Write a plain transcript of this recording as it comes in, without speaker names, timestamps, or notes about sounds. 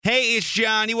Hey, it's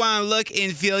John. You want to look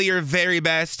and feel your very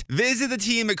best? Visit the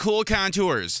team at Cool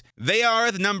Contours. They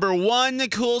are the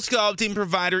 #1 cool sculpting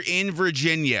provider in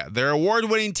Virginia. Their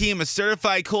award-winning team of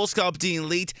certified cool sculpting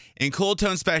elite and cool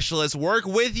tone specialists work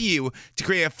with you to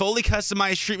create a fully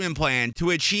customized treatment plan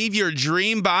to achieve your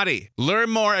dream body.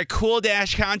 Learn more at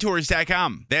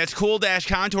cool-contours.com. That's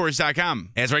cool-contours.com.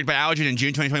 As ranked by Allergen in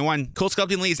June 2021, Cool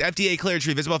Sculpting Elite is FDA cleared to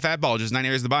treat visible fat bulges in 9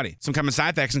 areas of the body. Some common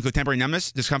side effects include temporary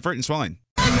numbness, discomfort, and swelling.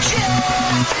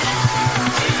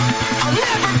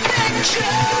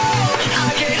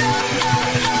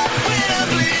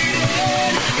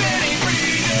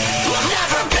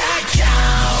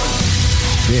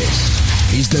 This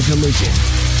is the collision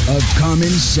of common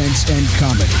sense and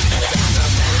comedy.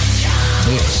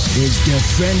 This is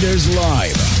Defenders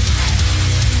Live.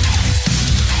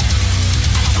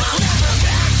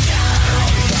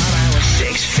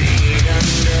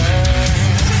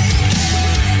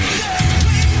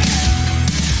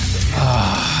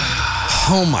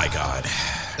 Oh my God.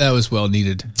 That was well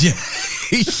needed.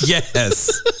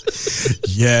 Yes.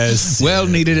 Yes. Well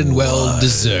needed and well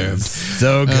deserved.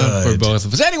 So good. For both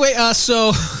of us. Anyway,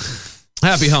 so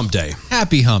happy hump day.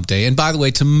 Happy hump day. And by the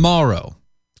way, tomorrow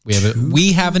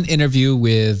we have an interview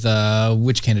with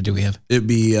which candidate do we have? It'd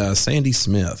be Sandy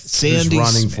Smith. Who's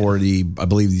running for the, I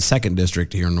believe, the 2nd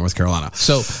district here in North Carolina.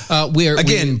 So we're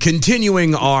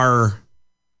continuing our,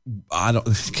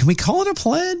 can we call it a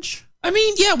pledge? I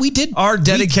mean, yeah, we did our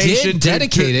dedication to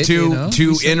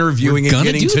interviewing and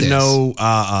getting to know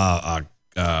I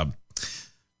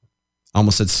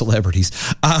almost said celebrities,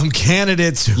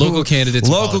 candidates, local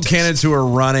candidates who are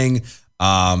running.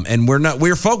 And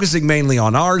we're focusing mainly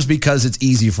on ours because it's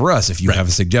easy for us. If you have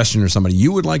a suggestion or somebody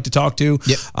you would like to talk to,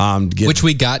 which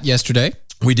we got yesterday,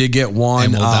 we did get one,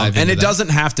 and, we'll dive into and it doesn't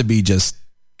have to be just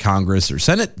Congress or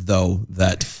Senate, though.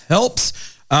 That helps.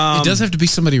 It does have to be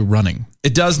somebody running.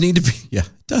 It does need to be. Yeah,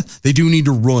 they do need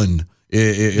to run.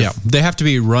 They have to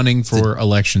be running for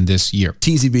election this year.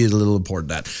 TZB is a little important.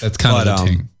 That's kind of the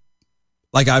thing.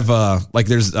 Like I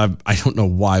don't know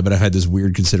why, but I've had this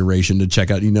weird consideration to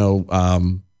check out.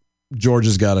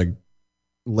 Georgia's got a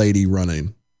lady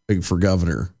running for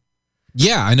governor.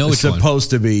 Yeah, I know it's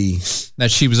supposed to be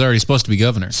that she was already supposed to be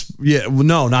governor. Yeah, well,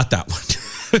 no, not that one.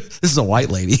 This is a white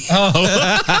lady. Oh.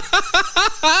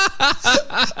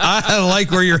 I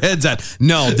like where your head's at.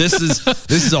 No, this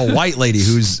is a white lady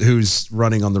who's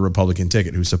running on the Republican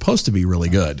ticket who's supposed to be really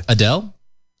good. Adele?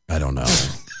 I don't know.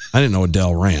 I didn't know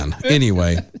Adele ran.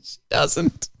 Anyway. She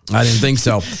doesn't. I didn't think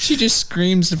so. She just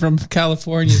screams from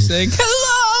California saying,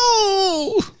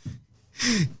 "Hello!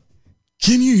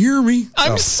 Can you hear me?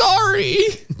 I'm sorry."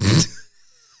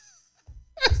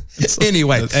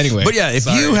 Anyway, but yeah, if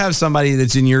you have somebody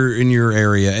that's in your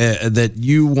area that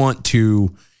you want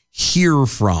to hear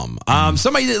from,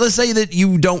 somebody that, let's say that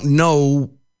you don't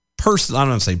know personally, I don't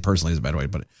know if saying personally is a bad way,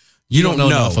 but you don't know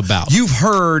enough about. You've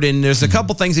heard, and there's a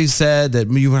couple things he said that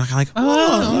you were like,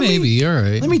 maybe, all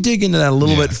right. Let me dig into that a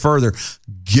little bit further.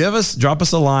 Drop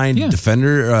us a line,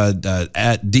 Defender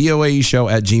at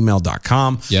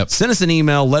doaeshow@gmail.com. Yep. Send us an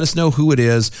email. Let us know who it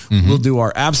is. We'll do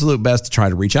our absolute best to try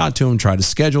to reach out to him, try to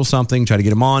schedule something, try to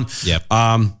get him on. Yep.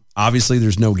 Obviously,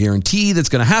 there's no guarantee that's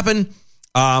going to happen,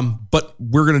 but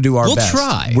we're going to do our best. We'll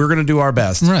try. We're going to do our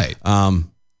best. Right.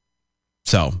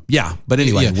 So, yeah. But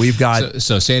anyway, we've got...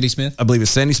 So Sandy Smith? I believe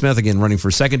it's Sandy Smith, again, running for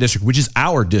 2nd district, which is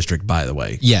our district, by the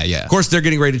way. Yeah, yeah. Of course, they're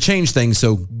getting ready to change things,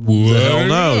 so who the hell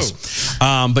knows?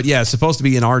 But yeah, it's supposed to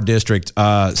be in our district.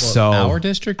 Our district? Our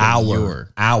district.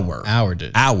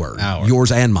 Our.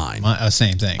 Yours and mine.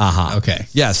 Same thing. Okay.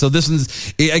 Yeah, so this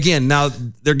one's... Again, now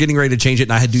they're getting ready to change it,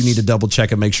 and I do need to double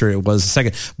check and make sure it was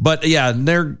 2nd. But yeah,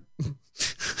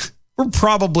 we're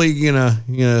probably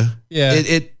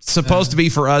it's supposed to be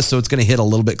for us, so it's going to hit a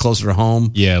little bit closer to home.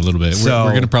 Yeah, a little bit. So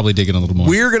we're going to probably dig in a little more.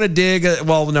 We're going to dig. I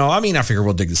figure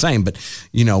we'll dig the same, but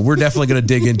we're definitely going to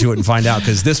dig into it and find out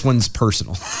because this one's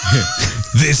personal.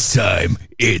 This time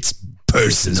it's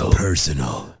personal.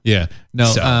 Yeah.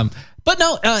 No. But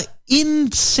no.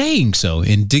 In saying so,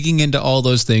 in digging into all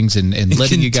those things and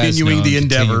letting you guys know, continuing the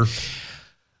endeavor,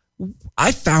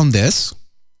 I found this.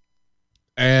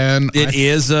 And it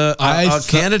is a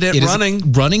candidate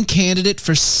running candidate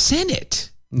for Senate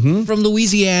from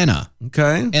Louisiana.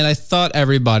 Okay. And I thought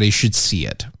everybody should see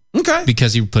it. Okay.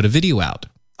 Because he put a video out.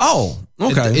 Oh,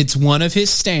 okay. It's one of his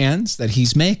stands that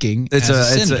he's making. It's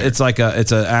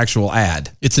an actual ad.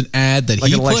 It's an ad that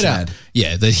he put out.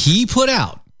 Yeah, that he put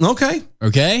out. Okay.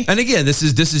 Okay. And again, this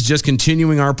is just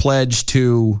continuing our pledge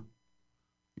to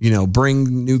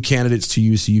bring new candidates to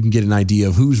you so you can get an idea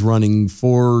of who's running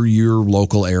for your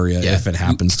local area if it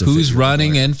happens to. Who's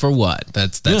running and for what?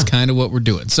 That's kind of what we're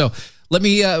doing. So let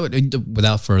me,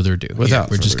 without further ado, we're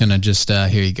just going to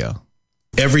here you go.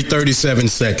 Every 37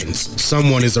 seconds,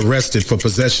 someone is arrested for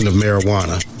possession of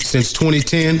marijuana. Since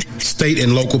 2010, state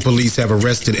and local police have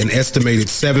arrested an estimated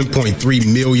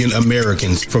 7.3 million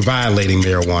Americans for violating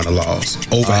marijuana laws,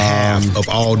 over half of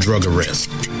all drug arrests.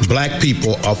 Black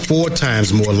people are 4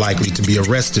 times more likely to be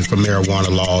arrested for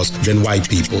marijuana laws than white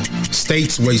people.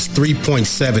 States waste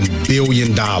 $3.7 billion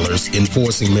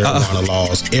enforcing marijuana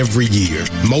laws every year.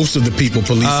 Most of the people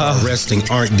police are arresting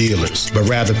aren't dealers, but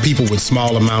rather people with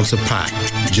small amounts of pot.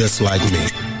 Just like me.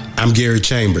 I'm Gary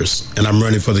Chambers, and I'm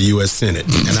running for the U.S. Senate,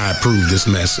 and I approve this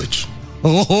message.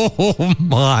 Oh,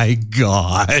 my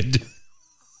God.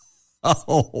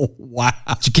 Oh, wow.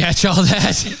 Did you catch all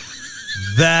that?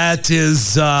 That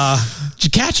is... Did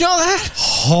you catch all that?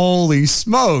 Holy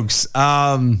smokes.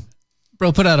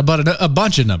 Bro, put out a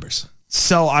bunch of numbers.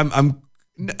 So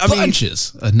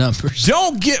bunches of numbers.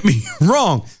 Don't get me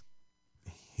wrong.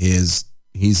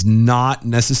 He's not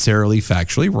necessarily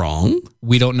factually wrong.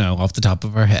 We don't know off the top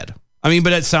of our head. I mean,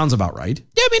 but it sounds about right.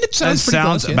 Yeah, I mean, it sounds pretty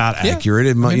close, about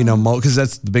accurate. Because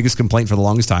that's the biggest complaint for the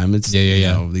longest time. It's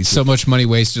so much money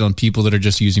wasted on people that are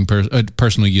just using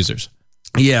personal users.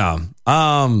 Yeah.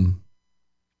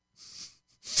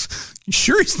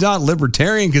 Sure, he's not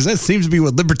libertarian, because that seems to be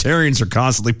what libertarians are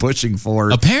constantly pushing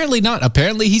for. Apparently not.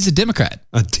 Apparently he's a Democrat.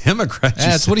 A Democrat.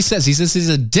 That's what he says. He says he's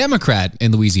a Democrat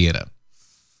in Louisiana.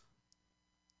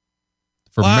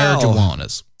 For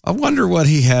marijuanas. I wonder what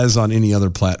he has on any other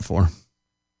platform.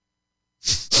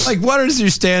 Like, what is your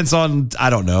stance on, I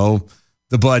don't know,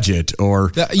 the budget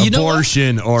or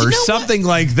abortion or something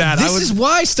like that? This is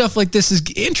why stuff like this is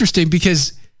interesting,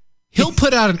 because he'll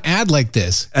put out an ad like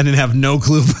this and then have no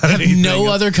clue about anything. No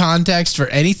other context for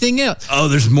anything else. Oh,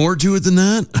 there's more to it than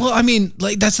that? Well, I mean,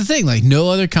 like, that's the thing. Like, no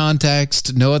other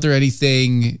context, no other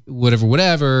anything,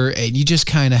 whatever. And you just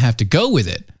kind of have to go with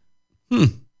it.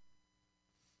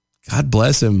 God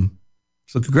bless him.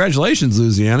 So congratulations,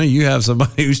 Louisiana. You have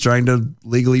somebody who's trying to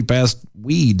legally pass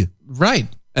weed. Right.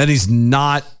 And he's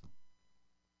not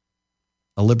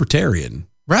a libertarian.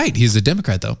 Right. He's a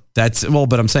Democrat, though.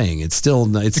 But I'm saying it's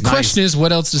still, it's the question is,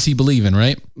 what else does he believe in,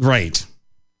 right? Right.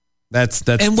 That's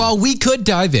and while we could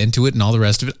dive into it and all the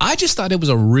rest of it, I just thought it was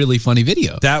a really funny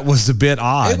video. That was a bit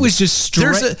odd. It was just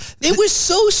straight. It was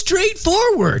so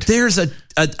straightforward. It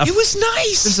was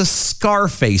nice. There's a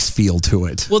Scarface feel to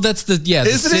it. Well, that's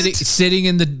sitting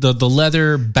in the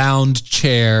leather bound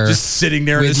chair, just sitting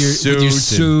there with your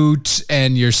suit,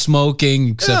 and you're smoking.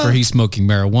 Except for he's smoking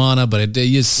marijuana, but it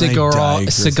is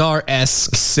cigar-esque.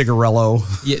 Cigarello.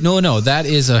 Yeah, no, that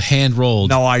is a hand rolled.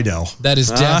 No, I know. That is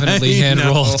definitely hand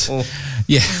rolled.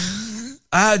 Yeah.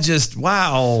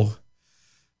 Wow.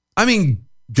 I mean,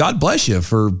 God bless you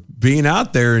for being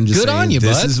out there and just good saying, on you,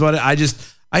 this bud. is what I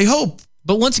hope.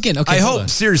 But once again, okay, I hope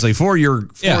seriously for your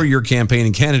campaign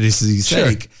and candidacy's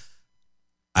sake,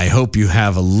 I hope you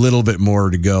have a little bit more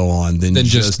to go on than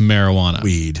just marijuana,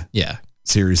 weed. Yeah,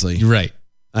 seriously, you're right.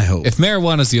 I hope if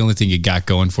marijuana is the only thing you got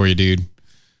going for you, dude,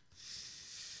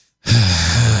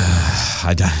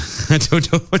 I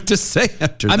don't know what to say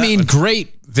after that. I mean,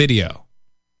 great video.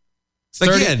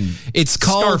 Again, it's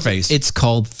called Scarface. It's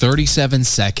called 37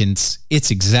 seconds. It's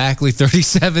exactly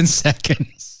 37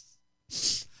 seconds.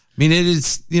 I mean, it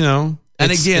is, and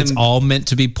again, it's all meant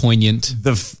to be poignant.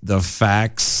 The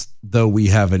facts, though we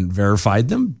haven't verified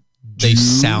them, they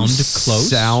sound close.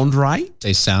 Sound right.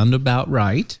 They sound about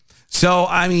right. So,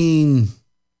 I mean,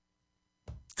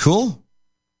 cool.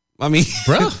 I mean,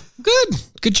 bro,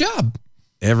 good job.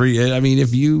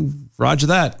 If you roger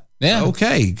that,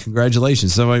 okay,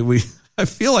 congratulations. So I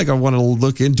feel like I want to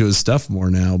look into his stuff more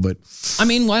now, but I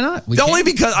mean, why not? Only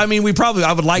because I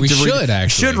would like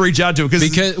to reach out to him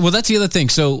because that's the other thing.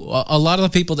 So a lot of the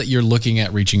people that you're looking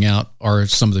at reaching out are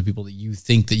some of the people that you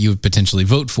think that you would potentially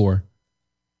vote for.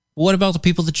 What about the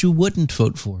people that you wouldn't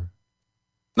vote for?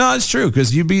 No, it's true,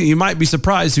 because you might be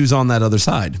surprised who's on that other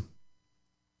side.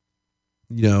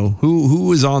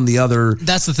 Who is on the other.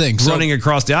 That's the thing. Running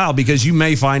across the aisle, because you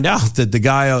may find out that the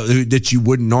guy that you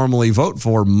wouldn't normally vote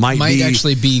for might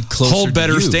actually be closer, hold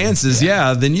better to stances,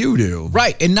 than you do.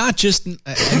 Right, and not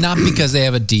because they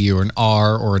have a D or an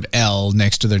R or an L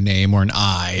next to their name or an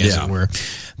I, as it were,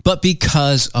 but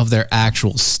because of their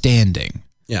actual standing.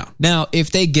 Yeah. Now,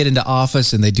 if they get into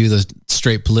office and they do the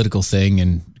straight political thing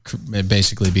and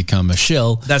basically become a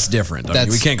shill. That's different.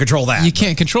 We can't control that. You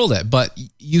can't control that, but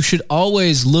you should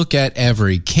always look at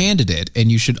every candidate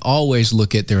and you should always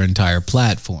look at their entire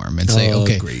platform and say,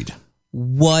 okay, agreed.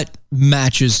 What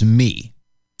matches me.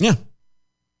 Yeah.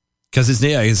 Because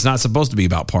it's not supposed to be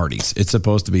about parties. It's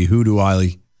supposed to be who do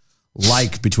I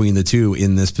like between the two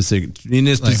in this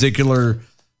particular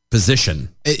position.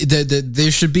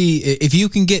 There should be, if you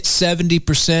can get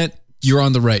 70%, you're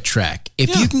on the right track.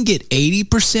 If you can get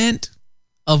 80%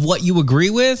 of what you agree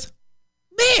with,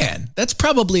 man, that's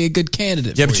probably a good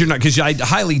candidate. Yeah, but you're not, because I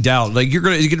highly doubt, like you're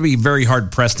gonna be very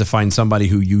hard pressed to find somebody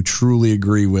who you truly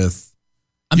agree with.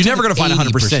 You're never going to find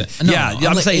 100%. No,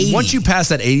 I'm saying 80. Once you pass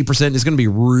that 80%, it's going to be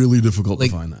really difficult to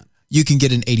find that. You can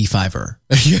get an 85er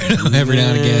every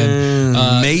now and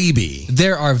again. Maybe.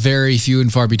 There are very few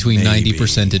and far between 90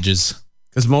 percentages.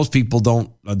 Because most people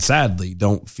sadly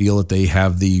don't feel that they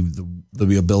have the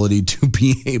ability to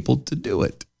be able to do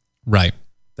it. Right.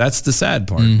 That's the sad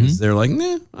part. Is they're like,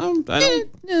 I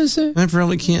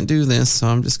probably can't do this, so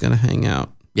I'm just going to hang out.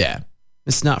 Yeah.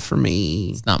 It's not for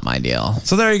me. It's not my deal.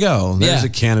 So there you go. There's a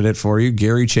candidate for you,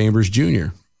 Gary Chambers Jr.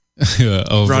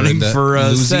 Running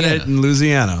for Senate in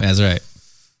Louisiana. That's right.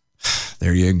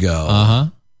 There you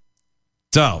go.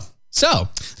 So,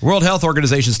 World Health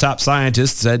Organization's top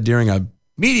scientist said during a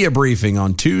media briefing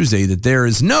on Tuesday that there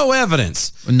is no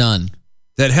evidence. None.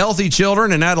 That healthy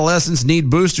children and adolescents need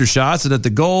booster shots and that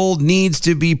the goal needs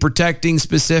to be protecting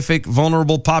specific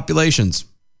vulnerable populations.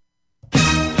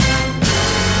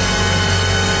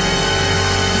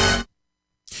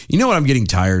 You know what I'm getting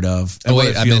tired of? Oh,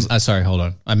 wait, sorry, hold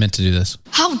on. I meant to do this.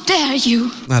 How dare you?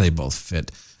 Now they both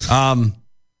fit.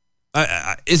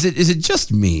 Is it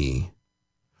just me?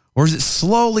 Or is it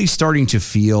slowly starting to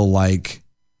feel like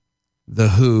the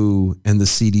WHO and the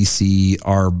CDC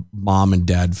are mom and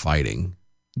dad fighting?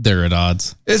 They're at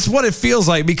odds. It's what it feels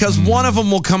like, because one of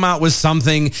them will come out with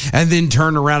something and then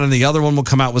turn around and the other one will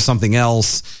come out with something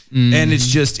else. And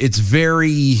it's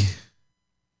very...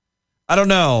 I don't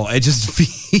know. It just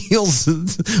feels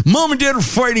mom and dad are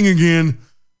fighting again.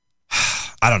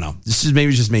 I don't know. Maybe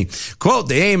it's just me. Quote,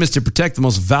 the aim is to protect the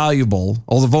most valuable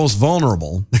or the most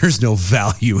vulnerable. There's no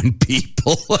value in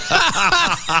people. To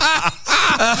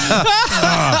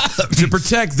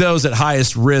protect those at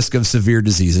highest risk of severe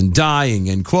disease and dying.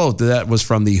 And quote, that was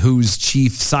from the WHO's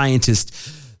chief scientist,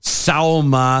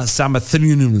 Salma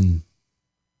Samathunan.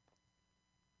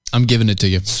 I'm giving it to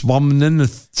you.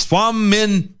 Swaminathan.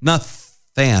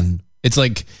 It's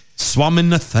like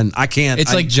Swaminathan. I can't.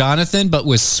 It's like Jonathan, but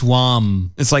with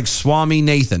Swam. It's like Swami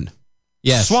Nathan.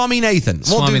 Yes. Swami Nathan.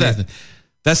 We'll do that.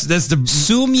 That's the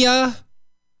Sumya.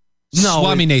 No.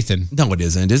 Swami Nathan. No, it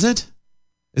isn't. Is it?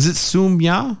 Is it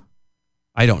Sumya?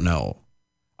 I don't know.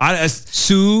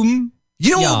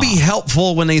 You know what would be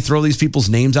helpful when they throw these people's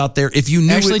names out there? If you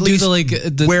knew actually at least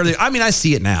where they... I mean, I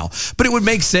see it now. But it would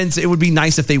make sense. It would be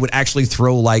nice if they would actually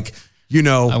throw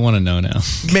I want to know now.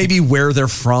 Maybe where they're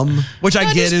from, which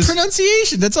I get is...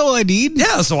 pronunciation. That's all I need.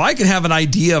 Yeah, so I can have an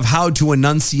idea of how to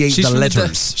enunciate the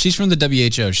letters. She's from the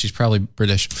WHO. She's probably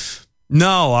British.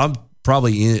 No, I'm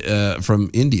probably from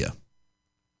India.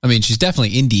 I mean, she's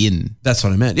definitely Indian. That's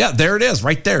what I meant. Yeah, there it is,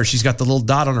 right there. She's got the little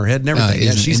dot on her head and everything.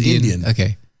 Yeah, she's Indian.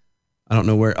 Okay. I don't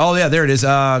know where. Oh, yeah, there it is. Is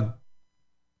that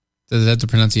the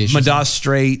pronunciation? Madras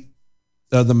Strait,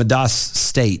 the Madras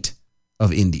state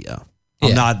of India.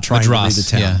 I'm not trying to read the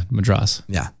town. Yeah, Madras.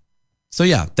 Yeah. So,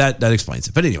 yeah, that explains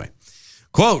it. But anyway,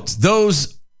 quote,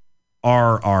 those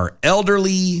are our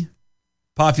elderly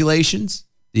populations,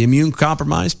 the immune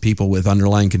compromised, people with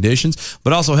underlying conditions,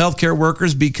 but also healthcare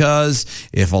workers, because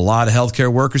if a lot of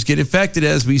healthcare workers get infected,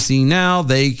 as we see now,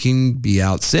 they can be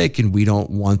out sick, and we don't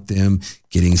want them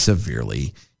getting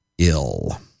severely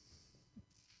ill.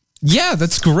 Yeah,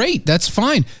 that's great. That's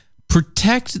fine.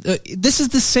 Protect. This is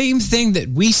the same thing that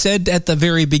we said at the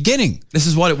very beginning. This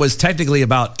is what it was technically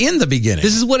about in the beginning.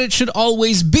 This is what it should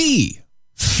always be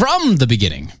from the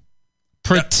beginning.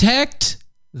 Protect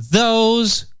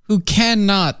those who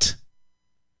cannot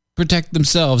protect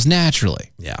themselves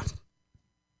naturally. Yeah.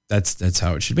 That's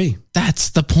how it should be.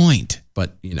 That's the point.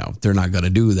 But, they're not going to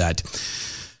do that.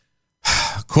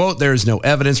 Quote, there is no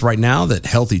evidence right now that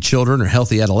healthy children or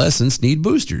healthy adolescents need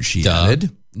boosters, she added.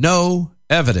 No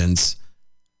evidence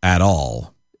at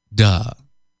all. Duh.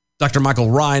 Dr. Michael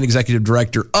Ryan, executive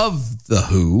director of the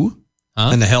WHO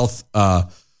and the Health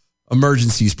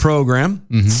Emergencies Program,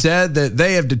 said that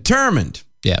they have determined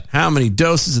how many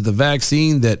doses of the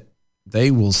vaccine that they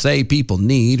will say people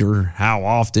need, or how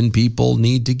often people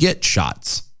need to get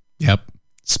shots. Yep.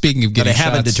 Speaking of getting shots. They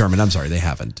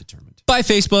haven't determined. By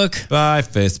Facebook.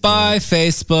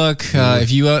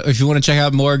 If you want to check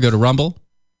out more, go to Rumble.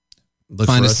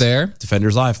 Find us there.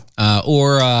 Defenders Live.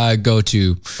 Or go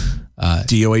to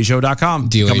DOAshow.com.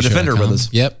 Become a Defender with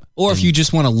us. Yep. Or if you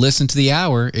just want to listen to the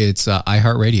hour, it's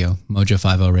iHeartRadio, Mojo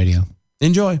 50 Radio.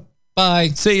 Enjoy. Bye.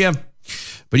 See ya.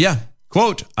 But yeah,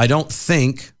 quote, I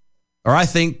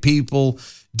think people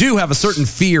do have a certain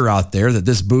fear out there that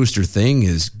this booster thing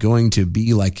is going to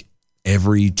be like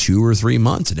every 2 or 3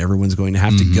 months and everyone's going to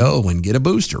have to go and get a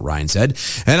booster, Ryan said.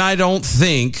 And I don't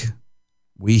think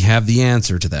we have the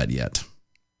answer to that yet.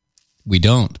 We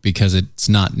don't, because it's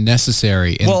not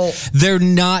necessary. And they're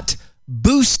not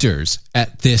boosters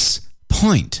at this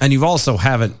point. And you also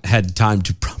haven't had time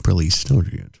to properly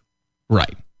study it.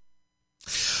 Right.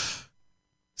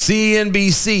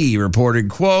 CNBC reported,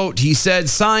 quote, he said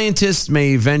scientists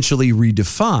may eventually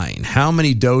redefine how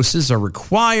many doses are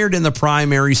required in the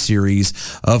primary series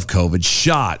of COVID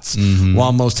shots.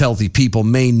 While most healthy people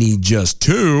may need just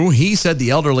 2, he said the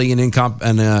elderly and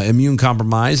immune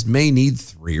compromised may need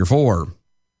 3 or 4.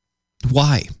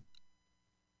 Why?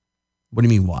 What do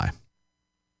you mean, why?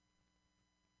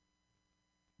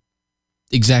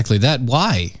 Exactly that.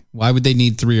 Why? Why would they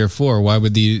need 3 or 4? Why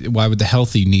would the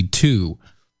healthy need 2?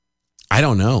 I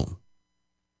don't know.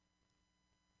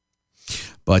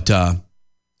 But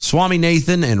Swami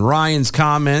Nathan and Ryan's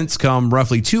comments come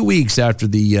roughly 2 weeks after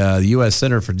the U.S.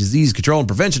 Center for Disease Control and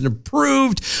Prevention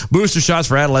approved booster shots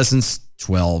for adolescents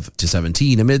 12 to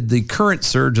 17 amid the current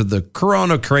surge of the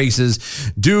corona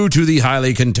cases due to the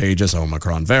highly contagious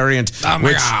Omicron variant,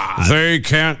 which they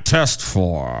can't test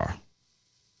for.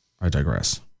 I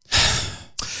digress.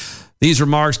 These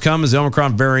remarks come as the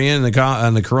Omicron variant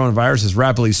and the coronavirus has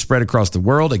rapidly spread across the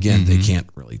world. Again, they can't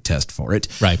really test for it.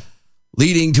 Right.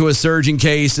 Leading to a surge in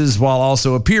cases while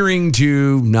also appearing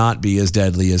to not be as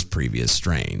deadly as previous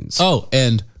strains. Oh,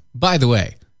 and by the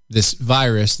way, this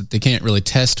virus that they can't really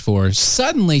test for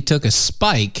suddenly took a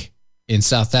spike in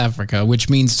South Africa,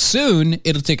 which means soon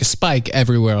it'll take a spike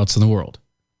everywhere else in the world.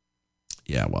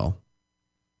 Yeah, well,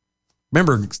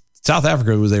 remember, South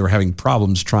Africa they were having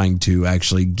problems trying to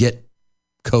actually get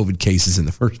COVID cases in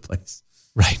the first place.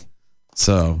 Right.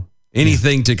 So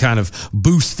anything to kind of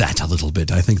boost that a little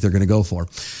bit, I think they're going to go for.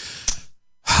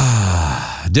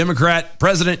 Democrat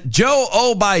President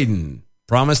Joe Biden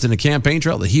promised in a campaign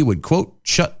trail that he would, quote,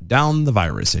 shut down the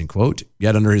virus, end quote.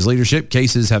 Yet under his leadership,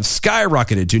 cases have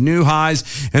skyrocketed to new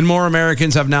highs, and more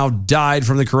Americans have now died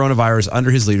from the coronavirus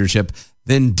under his leadership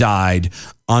than died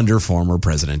under former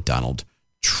President Donald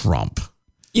Trump.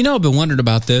 You know, I've been wondering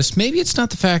about this. Maybe it's not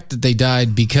the fact that they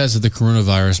died because of the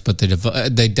coronavirus, but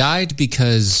they died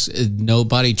because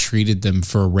nobody treated them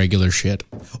for regular shit.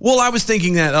 Well, I was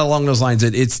thinking that along those lines.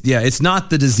 It's not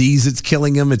the disease that's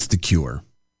killing them. It's the cure.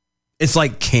 It's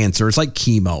like cancer. It's like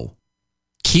chemo.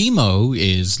 Chemo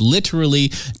is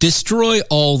literally destroy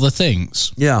all the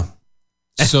things. Yeah.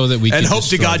 So that we can and hope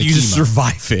to God you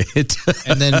survive it.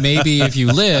 And then maybe if you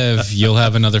live, you'll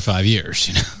have another 5 years,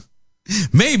 you know.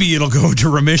 Maybe it'll go into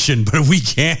remission, but we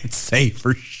can't say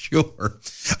for sure.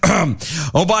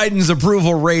 Biden's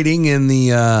approval rating in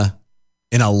a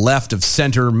left of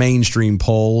center mainstream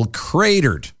poll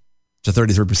cratered to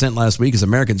 33% last week as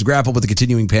Americans grapple with the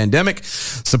continuing pandemic,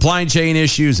 supply chain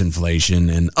issues, inflation,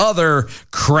 and other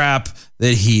crap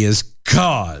that he has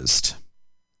caused.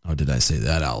 Oh, did I say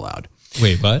that out loud?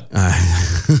 Wait, what?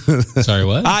 Sorry,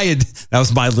 what? That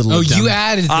was my little. Oh, you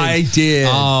added. I did.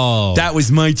 Oh, that was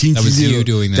my. That was you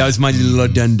doing that. That was my little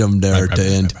addendum there at the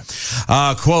end.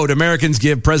 Quote: Americans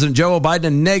give President Joe Biden a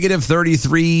negative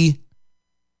 33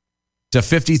 to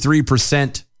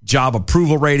 53% job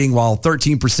approval rating, while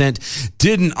 13%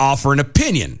 didn't offer an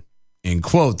opinion. End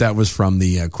quote. That was from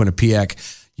the Quinnipiac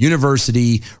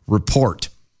University report.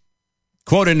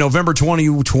 Quote, in November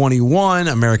 2021,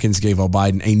 Americans gave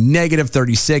Biden a negative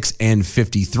 36 and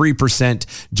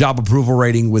 53% job approval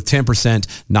rating, with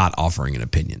 10% not offering an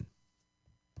opinion.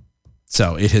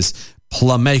 So it has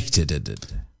plummeted.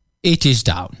 It is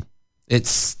down.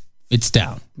 It's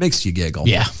down. Makes you giggle.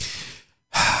 Yeah.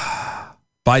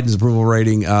 Biden's approval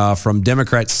rating from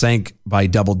Democrats sank by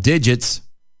double digits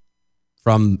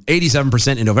from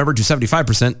 87% in November to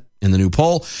 75% in the new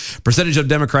poll. Percentage of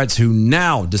Democrats who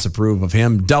now disapprove of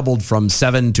him doubled from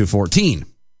 7 to 14.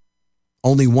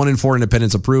 Only 1 in 4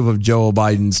 independents approve of Joe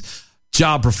Biden's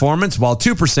job performance, while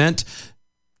 2%,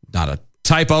 not a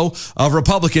typo, of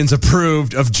Republicans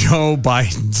approved of Joe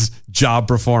Biden's job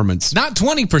performance. Not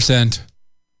 20%.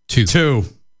 2.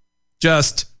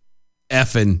 Just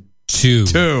effing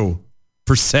 2%.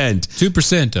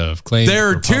 2% of claims. There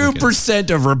are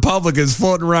 2% of Republicans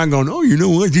floating around going, oh, you know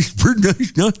what? He's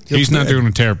not doing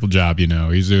a terrible job, you know.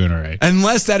 He's doing all right.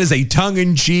 Unless that is a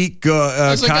tongue-in-cheek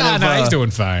he's doing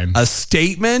fine. A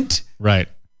statement. Right.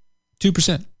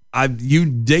 2%.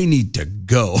 They need to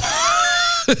go.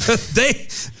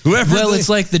 It's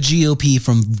like the GOP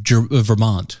from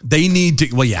Vermont. They need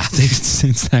to. Well, yeah,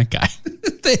 it's that guy.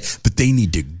 but they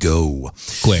need to go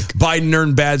quick. Biden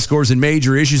earned bad scores in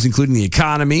major issues, including the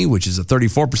economy, which is a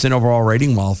 34% overall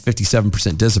rating, while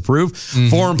 57% disapprove.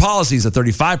 Foreign policy is a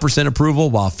 35% approval,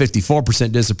 while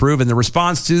 54% disapprove. And the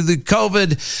response to the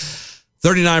COVID,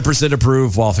 39%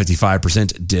 approve, while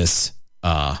 55% disapprove.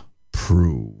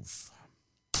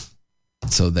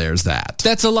 So there's that.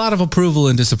 That's a lot of approval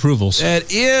and disapprovals.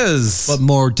 It is. But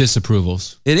more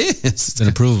disapprovals. It is. Than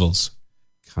approvals.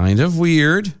 Kind of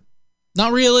weird.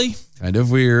 Not really. Kind of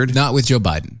weird. Not with Joe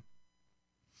Biden.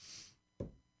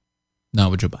 Not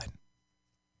with Joe Biden.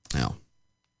 No.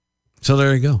 So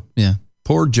there you go. Yeah.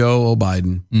 Poor Joe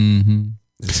Biden. Mm-hmm.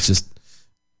 It's just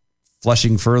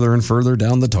flushing further and further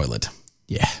down the toilet.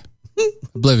 Yeah.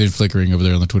 Oblivion flickering over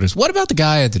there on the Twitters. What about the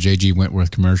guy at the J.G. Wentworth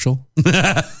commercial?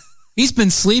 He's been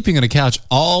sleeping on a couch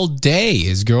all day.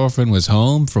 His girlfriend was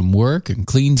home from work and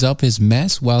cleans up his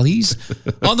mess while he's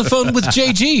on the phone with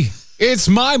JG. It's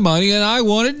my money and I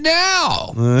want it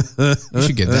now. You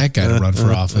should get that guy to run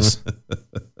for office.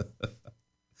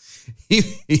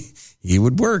 He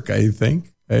would work, I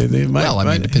think. It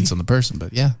depends on the person,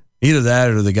 but yeah. Either that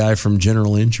or the guy from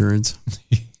General Insurance.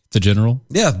 The General?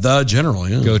 Yeah, the General.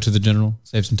 Yeah. Go to the General,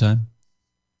 save some time.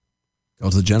 Go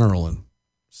to the General and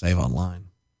save online.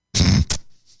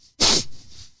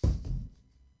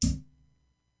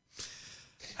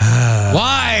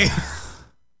 Why?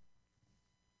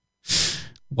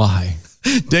 Why?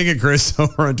 Dang it, Chris,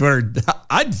 over on Twitter.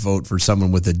 I'd vote for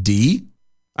someone with a D.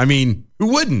 I mean,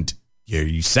 who wouldn't? Are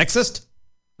you sexist?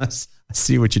 I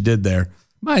see what you did there.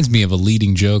 Reminds me of a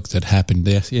leading joke that happened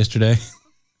yesterday.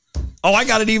 Oh, I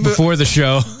got it even before the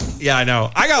show. Yeah, I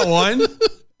know. I got one.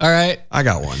 All right. I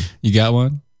got one. You got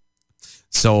one?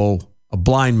 So a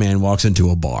blind man walks into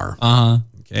a bar. Uh-huh.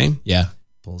 Okay. Yeah.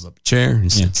 Pulls up a chair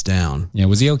and sits down. Yeah.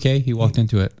 Was he okay? He walked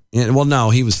into it. Yeah, well,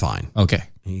 no, he was fine. Okay.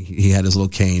 He had his little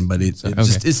cane, but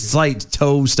it's slight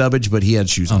toe stubbage, but he had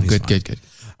shoes on. Good.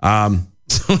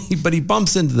 But he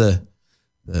bumps into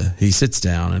he sits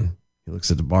down and he looks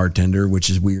at the bartender,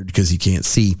 which is weird because he can't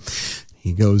see.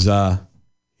 He goes, hey,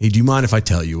 do you mind if I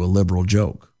tell you a liberal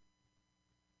joke?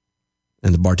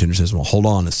 And the bartender says, well, hold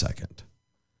on a second.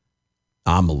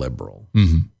 I'm a liberal.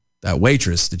 Mm-hmm. That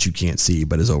waitress that you can't see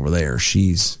but is over there,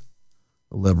 she's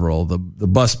a liberal. The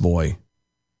busboy,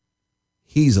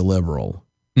 he's a liberal.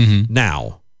 Mm-hmm.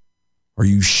 Now, are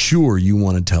you sure you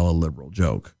want to tell a liberal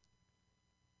joke?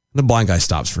 And the blind guy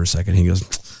stops for a second. He goes,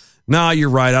 no, you're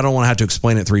right. I don't want to have to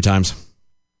explain it 3 times.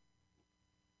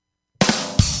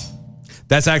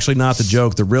 That's actually not the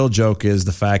joke. The real joke is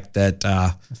the fact that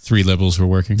 3 liberals were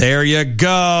working. There you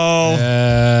go.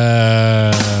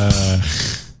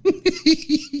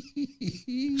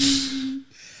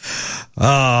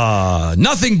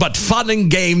 Nothing but fun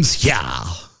and games. Yeah.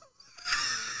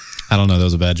 I don't know. That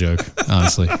was a bad joke,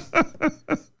 honestly.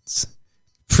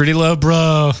 Pretty low,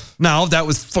 bro. No, that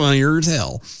was funnier as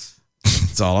hell.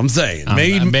 That's all I'm saying.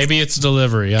 Maybe it's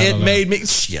delivery. It made me.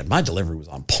 Shit, my delivery was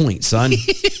on point, son.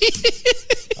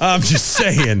 I'm just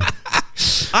saying.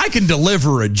 I can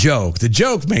deliver a joke. The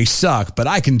joke may suck, but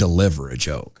I can deliver a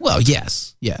joke. Well,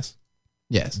 yes.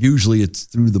 Usually it's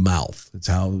through the mouth. It's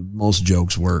how most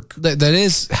jokes work. That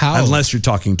is how. Unless you're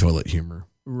talking toilet humor.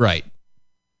 Right.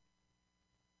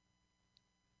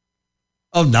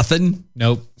 Oh, nothing?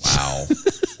 Nope. Wow.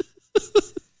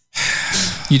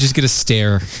 You just get a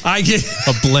stare. I get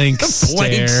a blank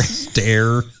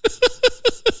stare.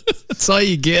 That's all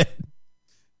you get.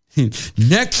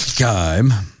 Next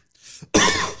time.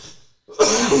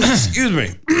 Excuse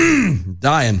me.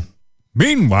 Dying.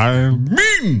 Meanwhile.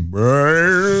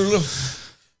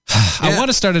 I want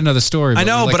to start another story. I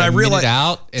know, like but I realized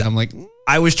out, and I'm like,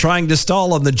 I was trying to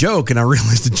stall on the joke, and I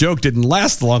realized the joke didn't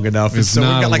last long enough. And so we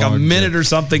got like a minute or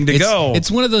something to go.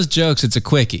 It's one of those jokes. It's a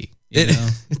quickie.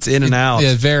 It's in and out.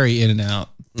 Yeah, very in and out.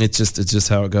 It's just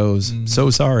how it goes. Mm-hmm. So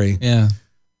sorry. Yeah.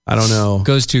 I don't know. It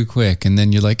goes too quick, and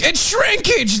then you're like, it's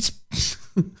shrinkage.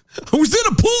 I was in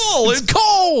a pool. It's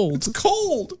cold. It's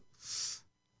cold.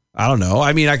 I don't know.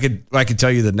 I mean, I could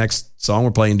tell you the next song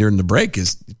we're playing during the break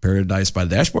is Paradise by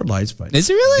the Dashboard Lights. Is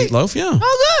it really? Meatloaf, yeah.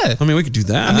 Oh, good. I mean, we could do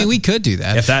that. I mean, we could do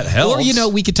that. If that helps. Or,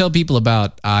 we could tell people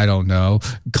about, I don't know,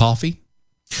 coffee.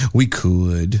 We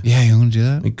could. Yeah, you want to do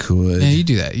that? We could. Yeah, you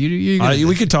do that.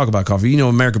 We could talk about coffee.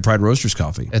 American Pride Roasters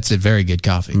coffee. That's a very good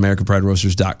coffee.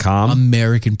 AmericanPrideRoasters.com.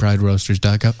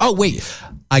 AmericanPrideRoasters.com. Oh, wait.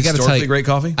 I got to tell you. Great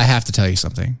coffee? I have to tell you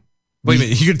something. Wait a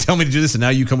minute. You're going to tell me to do this and now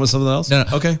you come with something else? No.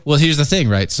 Okay. Well, here's the thing,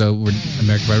 right? So we're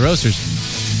American Pride Roasters.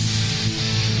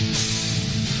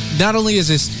 Not only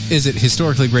is it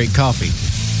historically great coffee,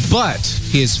 but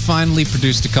he has finally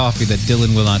produced a coffee that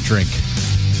Dylan will not drink.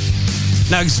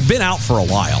 Now, it's been out for a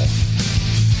while.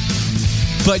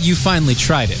 But you finally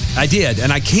tried it. I did,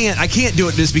 and I can't do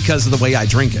it just because of the way I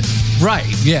drink it. Right,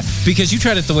 yeah. Because you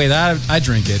tried it the way that I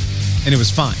drink it, and it was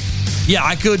fine. Yeah,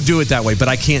 I could do it that way, but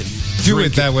I can't do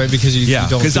it that way because you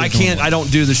don't. Because I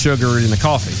don't do the sugar in the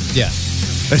coffee. Yeah.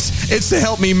 It's to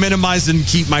help me minimize and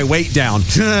keep my weight down.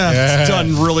 It's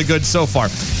done really good so far.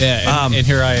 Yeah, and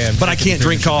here I am. But I can't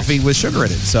drink coffee with sugar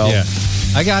in it. So yeah,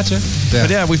 I gotcha. Yeah. But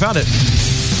yeah, we found it.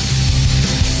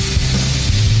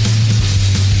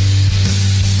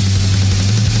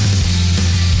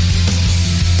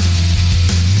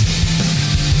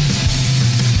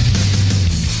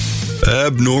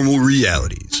 Abnormal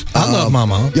realities. I love my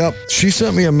mom. Yep. She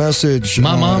sent me a message.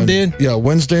 My mom did? Yeah,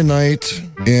 Wednesday night.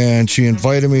 And she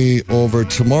invited me over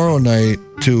tomorrow night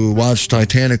to watch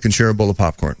Titanic and share a bowl of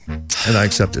popcorn. And I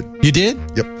accepted. You did?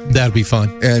 Yep. That'd be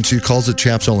fun. And she calls it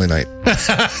Chaps Only Night.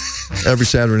 Every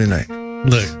Saturday night.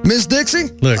 Look. Miss Dixie,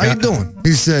 how you doing?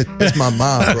 He said, it's my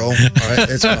mom, bro. All right,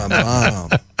 it's my mom.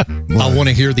 I want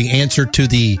to hear the answer to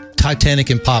the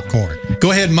Titanic and popcorn. Go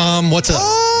ahead, Mom. What's up?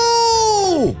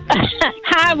 Oh!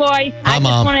 Hi, boys. I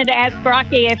just wanted to ask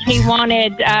Rocky if he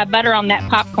wanted butter on that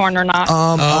popcorn or not.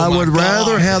 I would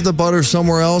rather have the butter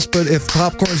somewhere else, but if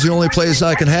popcorn's the only place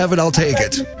I can have it, I'll take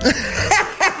it.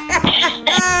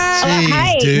 Jeez,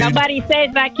 hey, dude. Nobody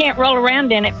says I can't roll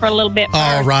around in it for a little bit.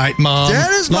 All right, Mom.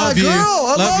 That is my girl.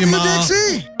 I love you, Mom.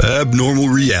 Dixie. Abnormal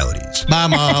realities. Bye,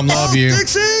 Mom. Love you.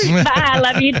 Dixie. Bye. I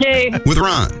love you, too. With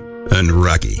Ron and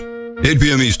Rocky. 8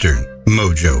 p.m. Eastern.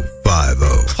 Mojo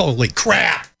 50. Holy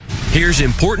crap. Here's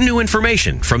important new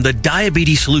information from the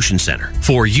Diabetes Solution Center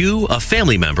for you, a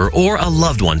family member, or a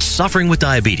loved one suffering with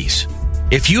diabetes.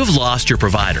 If you have lost your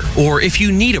provider, or if you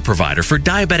need a provider for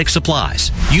diabetic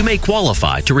supplies, you may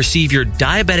qualify to receive your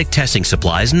diabetic testing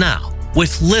supplies now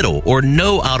with little or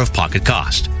no out-of-pocket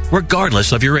cost,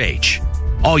 regardless of your age.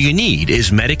 All you need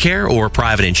is Medicare or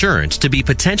private insurance to be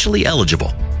potentially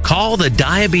eligible. Call the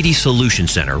Diabetes Solution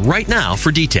Center right now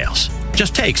for details.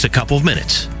 Just takes a couple of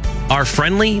minutes. Our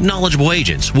friendly, knowledgeable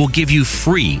agents will give you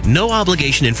free,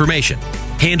 no-obligation information,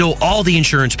 handle all the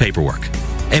insurance paperwork,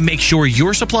 and make sure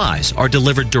your supplies are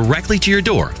delivered directly to your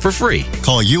door for free.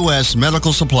 Call U.S.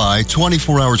 Medical Supply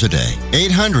 24 hours a day.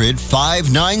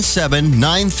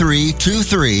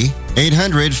 800-597-9323.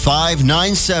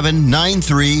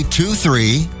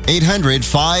 800-597-9323.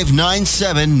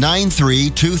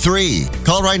 800-597-9323.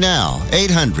 Call right now.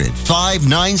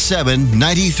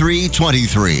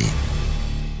 800-597-9323.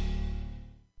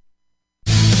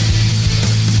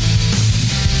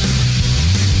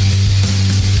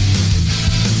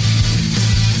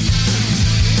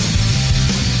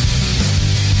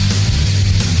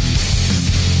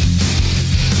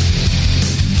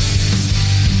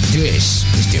 This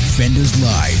is Defenders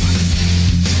Live.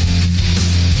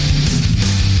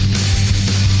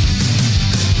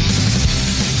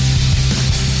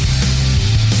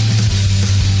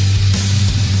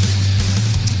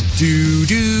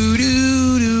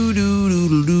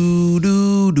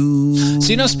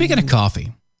 So, speaking of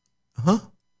coffee,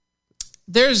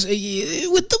 there's with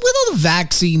all the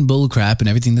vaccine bullcrap and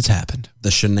everything that's happened, the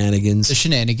shenanigans and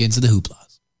the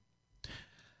hooplas.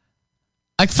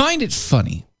 I find it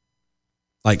funny.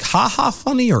 Like ha-ha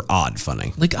funny or odd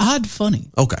funny? Like odd funny.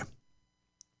 Okay.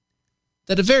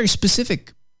 That a very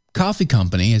specific coffee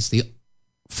company is the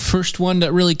first one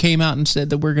that really came out and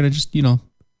said that we're going to just,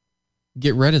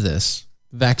 get rid of this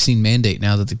vaccine mandate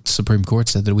now that the Supreme Court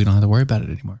said that we don't have to worry about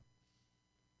it anymore.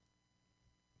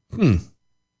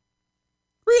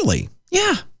 Really?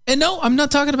 Yeah. And no, I'm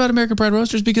not talking about American Pride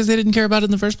Roasters because they didn't care about it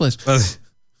in the first place.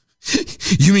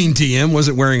 You mean TM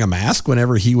wasn't wearing a mask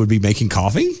whenever he would be making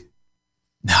coffee?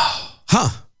 No. Huh.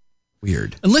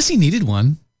 Weird. Unless he needed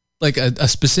one. Like a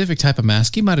specific type of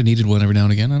mask. He might have needed one every now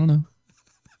and again. I don't know.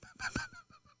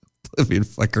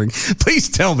 Flickering. Please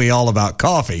tell me all about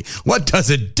coffee. What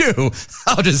does it do?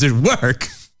 How does it work?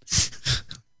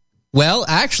 Well,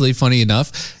 actually, funny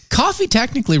enough, coffee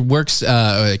technically works,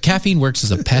 caffeine works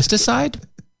as a pesticide.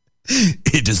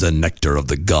 It is a nectar of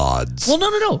the gods. Well,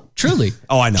 no. Truly.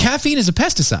 Oh, I know. Caffeine is a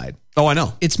pesticide. Oh, I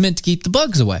know. It's meant to keep the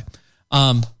bugs away.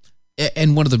 And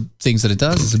one of the things that it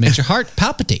does is it makes your heart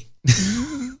palpitate.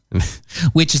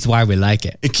 Which is why we like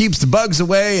it. It keeps the bugs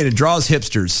away and it draws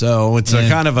hipsters. So it's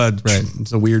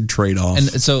it's a weird trade-off. And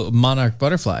so monarch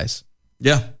butterflies.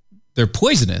 Yeah. They're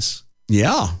poisonous.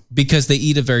 Yeah. Because they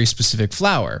eat a very specific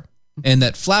flower. And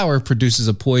that flower produces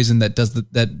a poison that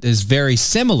is very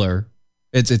similar.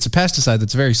 It's a pesticide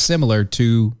that's very similar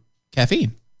to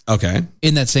caffeine. Okay.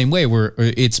 In that same way, where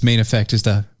its main effect is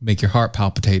to make your heart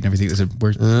palpitate and everything.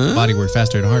 Body work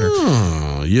faster and harder.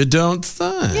 Oh, you don't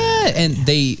think? Yeah, and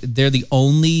they're the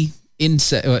only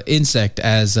insect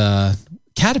as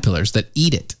caterpillars that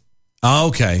eat it. Oh,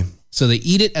 okay. So they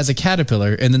eat it as a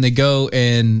caterpillar, and then they go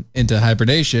into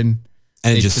hibernation,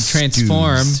 and they just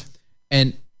transform, stews.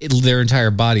 and their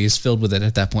entire body is filled with it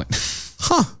at that point.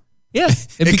 Huh. Yeah.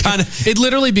 It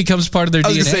literally becomes part of their DNA. I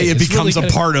was going to say, it becomes a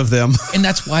part of them. And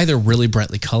that's why they're really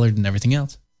brightly colored and everything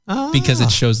else. Because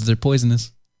it shows that they're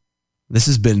poisonous. This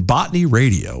has been Botany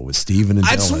Radio with Steven and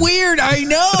That's Dylan. weird, I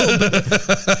know.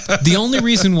 The only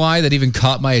reason why that even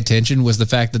caught my attention was the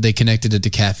fact that they connected it to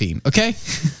caffeine. Okay?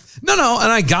 No, and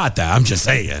I got that. I'm just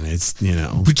saying. It's,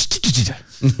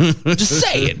 Just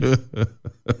saying.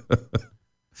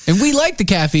 And we like the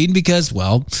caffeine because,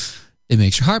 well, it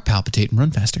makes your heart palpitate and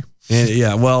run faster.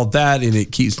 And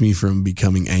it keeps me from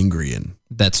becoming angry. And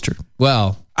that's true.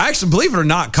 Well, actually, believe it or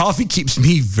not, coffee keeps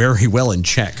me very well in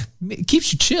check. It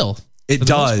keeps you chill. It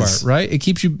does, part, right? It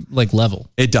keeps you like level.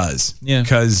 It does, yeah,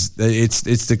 because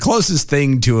it's the closest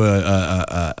thing to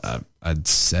a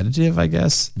sedative, I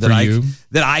guess, that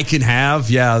I can have.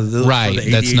 Yeah, right. For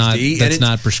the ADHD. That's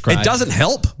not prescribed. It doesn't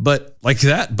help, but like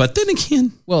that. But then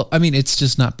again, well, I mean, it's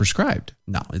just not prescribed.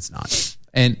 No, it's not.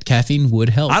 And caffeine would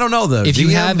help. I don't know though. If you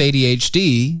have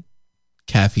ADHD,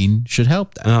 caffeine should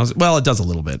help that. Well, it does a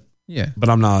little bit. Yeah, but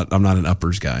I'm not an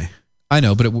uppers guy. I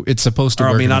know, but it's supposed to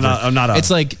work. I mean, I'm not. It's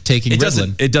like taking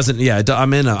Ritalin. It doesn't. Yeah,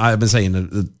 I've been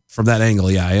saying from that angle.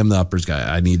 Yeah, I am the uppers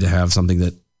guy. I need to have something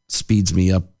that speeds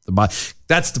me up the body.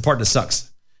 That's the part that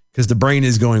sucks because the brain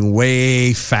is going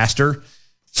way faster,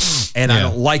 and I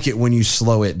don't like it when you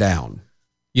slow it down.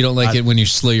 You don't like it when you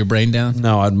slow your brain down?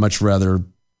 No, I'd much rather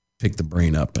pick the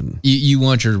brain up and you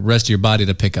want your rest of your body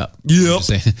to pick up. Yep.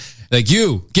 Like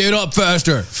you get up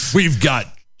faster. We've got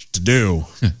to do.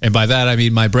 And by that, I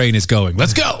mean, my brain is going,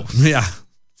 let's go. Yeah.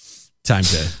 Time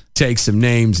to take some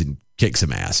names and kick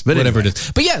some ass, but whatever anyway. it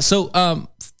is. But yeah, so, or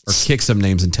kick some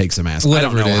names and take some ass.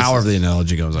 Whatever I don't know. it is. However the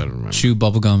analogy goes, I don't remember. Chew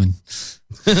bubblegum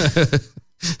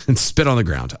and spit on the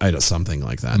ground. I know, something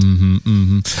like that.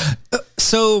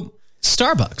 So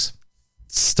Starbucks.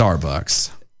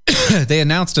 They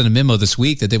announced in a memo this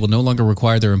week that they will no longer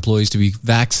require their employees to be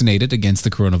vaccinated against the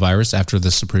coronavirus after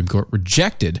the Supreme Court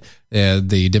rejected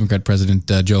the Democrat President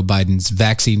Joe Biden's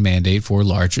vaccine mandate for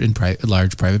large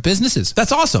private businesses.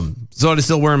 That's awesome. So they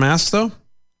still wear masks though?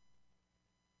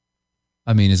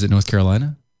 I mean, is it North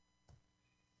Carolina?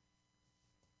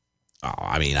 Oh,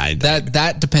 I mean,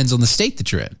 that depends on the state that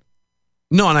you're in.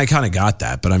 No, and I kind of got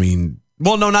that, but I mean,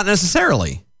 well, no, not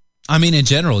necessarily. I mean, in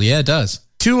general, yeah, it does.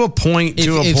 To a point.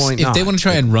 If they want to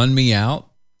try and run me out,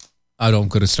 I don't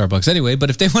go to Starbucks anyway. But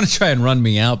if they want to try and run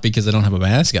me out because I don't have a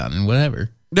mask on and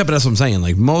whatever. Yeah, but that's what I'm saying.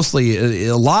 Like mostly,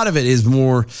 a lot of it is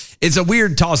more. It's a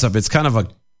weird toss up. It's kind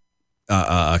of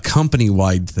a company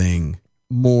wide thing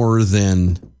more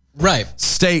than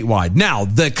statewide. Now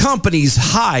the companies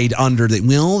hide under the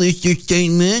it's your state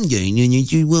mandate and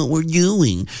it's what we're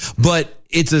doing, but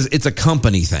it's a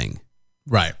company thing,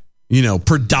 right?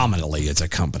 Predominantly it's a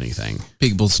company thing.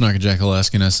 Big Bull Snarky Jackal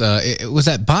asking us, was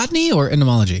that botany or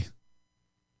entomology?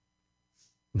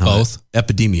 No, both.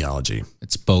 Epidemiology.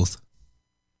 It's both.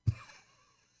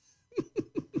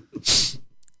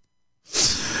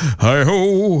 Hi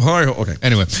ho. Okay.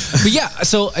 Anyway, but yeah.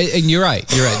 So, and you're right.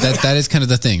 That is kind of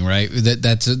the thing, right?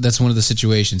 That's one of the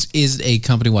situations. Is a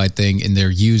company wide thing, and they're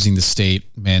using the state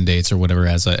mandates or whatever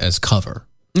as cover.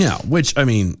 Yeah, which I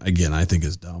mean, again, I think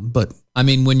is dumb. But I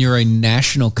mean, when you're a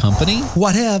national company,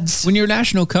 whatevs. When you're a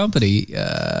national company,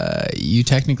 you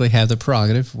technically have the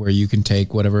prerogative where you can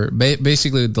take whatever,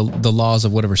 basically the laws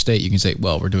of whatever state. You can say,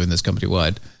 well, we're doing this company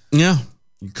wide. Yeah,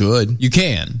 you could. You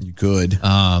can. You could.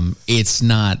 It's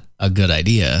not a good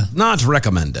idea. Not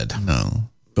recommended. No,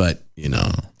 but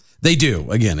they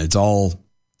do. Again, it's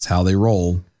how they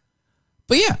roll.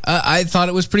 But yeah, I thought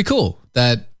it was pretty cool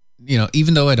that.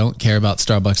 Even though I don't care about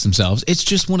Starbucks themselves, it's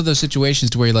just one of those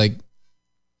situations to where you're like,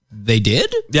 they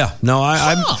did? Yeah. No,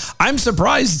 I'm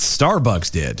surprised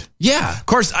Starbucks did. Yeah. Of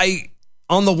course,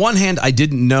 on the one hand, I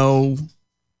didn't know, at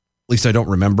least I don't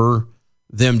remember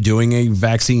them doing a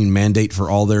vaccine mandate for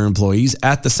all their employees.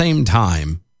 At the same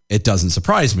time, it doesn't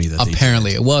surprise me that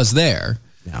apparently it was there.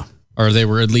 Yeah. Or they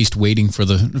were at least waiting for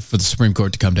the Supreme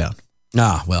Court to come down.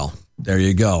 Ah, well, there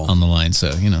you go. On the line,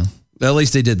 so, At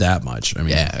least they did that much. I mean,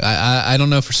 yeah, I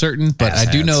don't know for certain, but I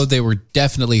do know they were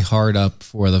definitely hard up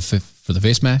for the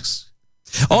face masks.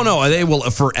 Oh no, they will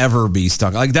forever be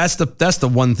stuck. Like that's the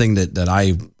one thing that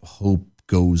I hope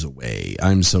goes away.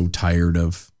 I'm so tired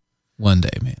of one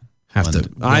day, man.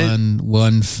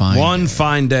 One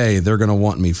fine day they're gonna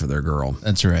want me for their girl.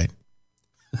 That's right.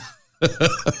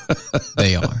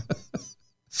 They are.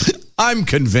 I'm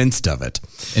convinced of it.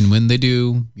 And when they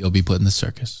do, you'll be put in the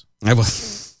circus. I will.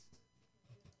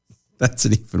 That's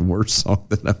an even worse song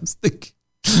than I was thinking.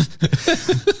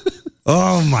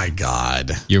 Oh my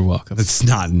God. You're welcome. It's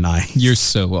not nice. You're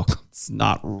so welcome. It's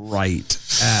not right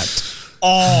at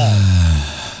all.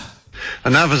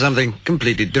 And now for something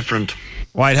completely different.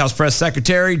 White House Press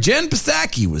Secretary Jen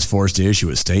Psaki was forced to issue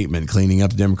a statement cleaning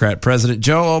up Democrat President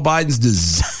Joe Biden's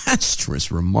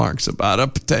disastrous remarks about a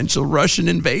potential Russian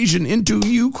invasion into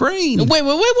Ukraine. Wait.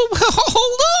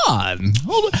 Hold on.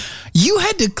 You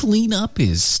had to clean up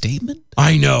his statement?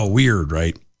 I know. Weird,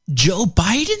 right? Joe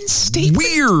Biden's statement?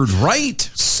 Weird, right?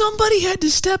 Somebody had to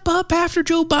step up after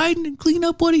Joe Biden and clean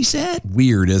up what he said.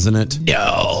 Weird, isn't it?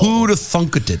 No. Who'd have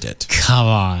thunk did it? Come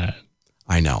on.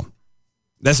 I know.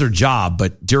 That's their job,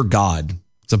 but dear God,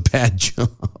 it's a bad job.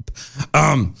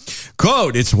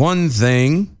 Quote, it's one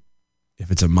thing if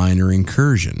it's a minor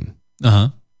incursion. Uh-huh.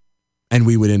 And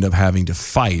we would end up having to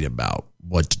fight about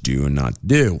what to do and not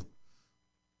do.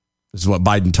 This is what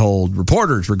Biden told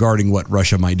reporters regarding what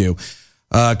Russia might do.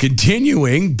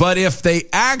 Continuing, but if they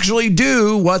actually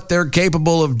do what they're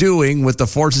capable of doing with the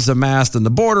forces amassed on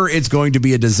the border, it's going to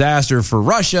be a disaster for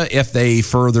Russia if they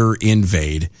further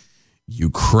invade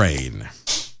Ukraine.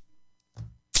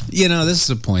 You know, this is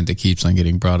a point that keeps on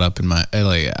getting brought up in my,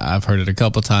 I've heard it a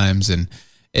couple times, and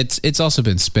it's also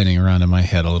been spinning around in my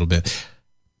head a little bit.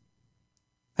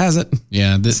 Has it?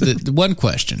 Yeah. The one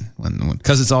question.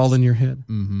 Because it's all in your head.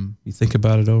 Mm-hmm. You think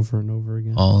about it over and over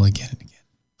again. All again and again.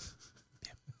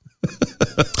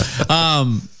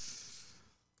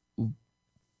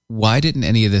 Why didn't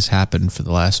any of this happen for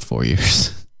the last 4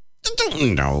 years? I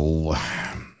don't know.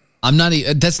 I'm not.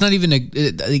 That's not even a.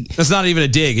 That's not even a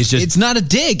dig. It's just. It's not a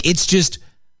dig. It's just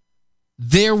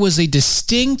there was a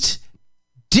distinct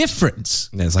difference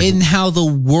in how the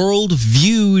world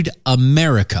viewed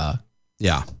America.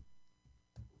 Yeah.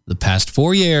 The past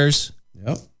 4 years.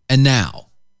 Yep. And now.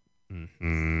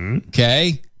 Mm-hmm.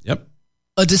 Okay. Yep.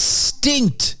 A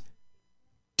distinct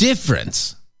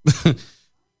difference.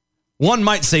 One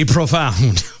might say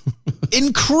profound.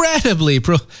 Incredibly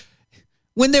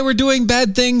when they were doing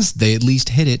bad things, they at least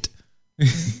hid it.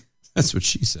 That's what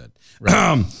she said.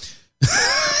 Right.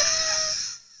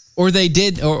 Or they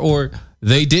did, or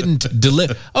they didn't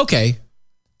deliver. Okay.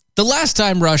 The last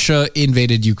time Russia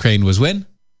invaded Ukraine was when?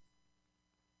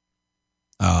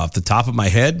 Off the top of my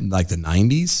head, like the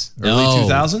 90s? Early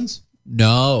 2000s?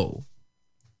 No.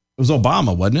 It was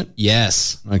Obama, wasn't it?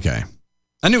 Yes. Okay.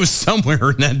 I knew it was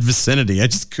somewhere in that vicinity. I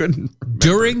just couldn't remember.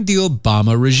 During the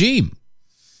Obama regime.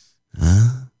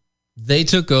 They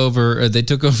took over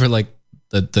like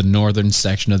the northern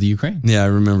section of the Ukraine. Yeah, I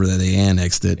remember that they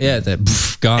annexed it. Yeah,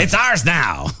 gone. It's ours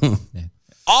now.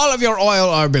 All of your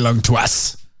oil belong to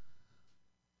us.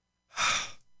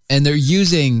 And they're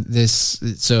using this,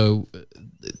 so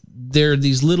there are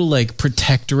these little like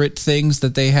protectorate things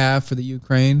that they have for the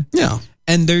Ukraine. Yeah.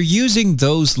 And they're using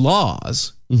those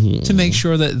laws to make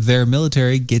sure that their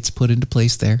military gets put into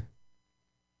place there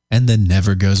and then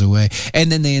never goes away.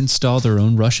 And then they install their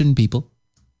own Russian people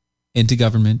into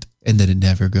government and then it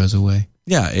never goes away.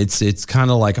 Yeah, it's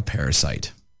kind of like a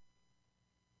parasite.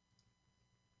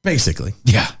 Basically.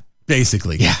 Yeah.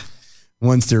 Basically. Yeah.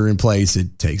 Once they're in place,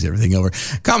 it takes everything over.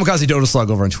 Kamikaze Dodo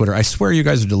Slug over on Twitter. I swear you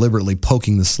guys are deliberately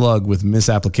poking the slug with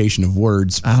misapplication of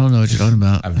words. I don't know what you're talking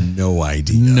about. I have no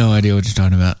idea. No idea what you're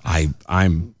talking about.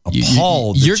 I'm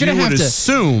appalled. You're going to have to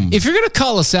assume. If you're going to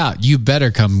call us out, you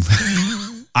better come.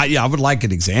 I would like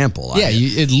an example. Yeah,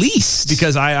 at least.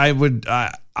 Because I would.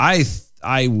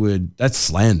 That's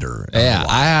slander. Yeah,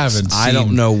 I haven't I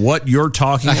don't know what you're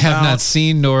talking about. I have not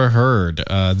seen nor heard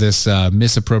this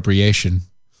misappropriation.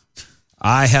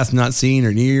 I hath not seen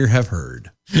or near have heard.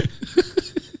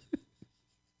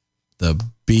 The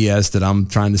BS that I'm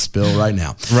trying to spill right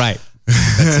now. Right.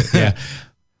 That's it, yeah.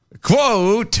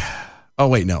 Quote. Oh,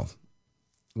 wait, no.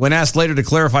 When asked later to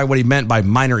clarify what he meant by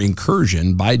minor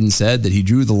incursion, Biden said that he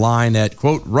drew the line at,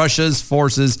 quote, Russia's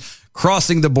forces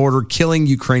crossing the border, killing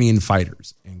Ukrainian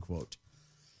fighters, end quote.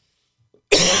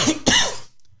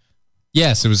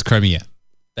 Yes, it was Crimea.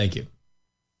 Thank you.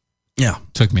 Yeah.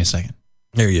 Took me a second.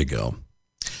 There you go.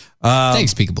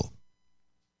 Thanks, Peekaboo.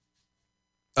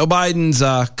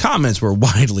 Biden's comments were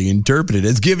widely interpreted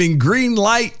as giving green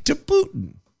light to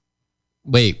Putin.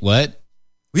 Wait, what?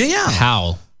 Yeah.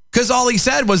 How? Because all he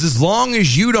said was, as long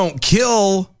as you don't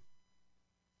kill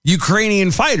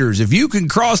Ukrainian fighters, if you can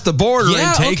cross the border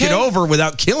and take it over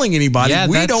without killing anybody,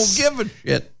 we don't give a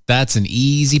shit. That's an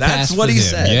easy pass. That's what he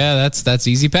said. Yeah, that's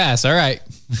easy pass. All right.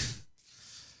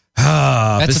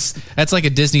 That's like a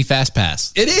Disney fast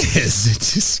pass. It is.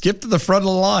 Just skip to the front of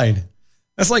the line.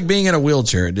 That's like being in a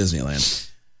wheelchair at Disneyland.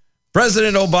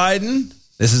 President Biden,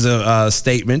 this is a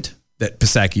statement that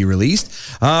Psaki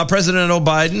released. President Joe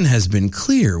Biden has been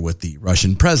clear with the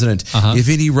Russian president. If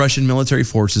any Russian military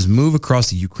forces move across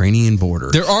the Ukrainian border,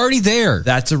 they're already there.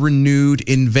 That's a renewed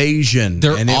invasion.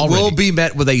 And it will be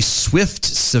met with a swift,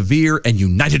 severe, and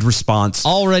united response.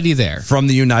 Already there. From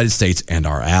the United States and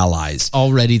our allies.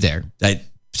 Already there.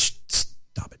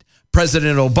 Stop it.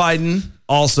 President Joe Biden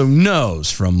also knows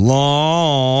from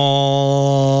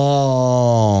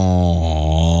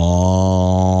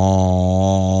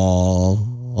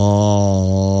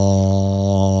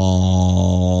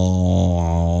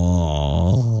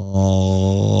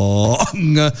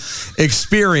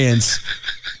experience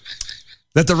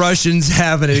that the Russians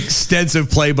have an extensive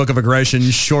playbook of aggression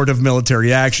short of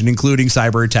military action, including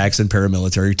cyber attacks and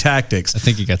paramilitary tactics. I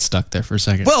think he got stuck there for a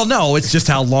second. Well, no, it's just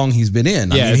how long he's been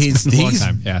in. Yeah, I mean, it's been a long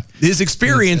time. Yeah. His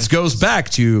experience goes back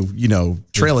to,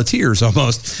 Trail of Tears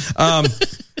almost.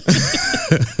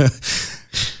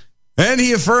 And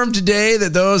he affirmed today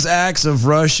that those acts of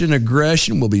Russian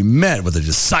aggression will be met with a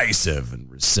decisive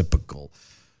and reciprocal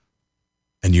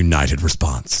and united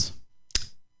response.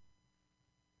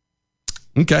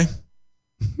 Okay.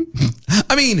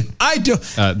 I mean, I do.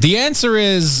 The answer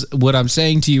is what I'm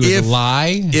saying to you is a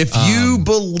lie. If you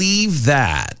believe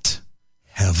that,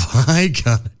 have I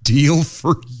got a deal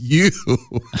for you?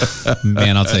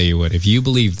 Man, I'll tell you what. If you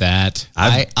believe that,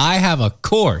 I have a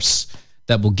course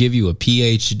that will give you a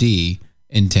PhD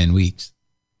in 10 weeks.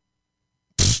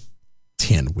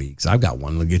 10 weeks. I've got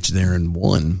one that'll get you there in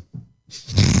one.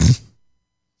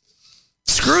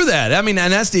 Screw that. I mean,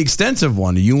 and that's the extensive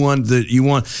one. Do you want a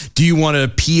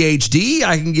PhD?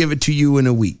 I can give it to you in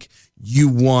a week. You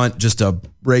want just a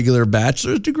regular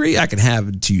bachelor's degree? I can have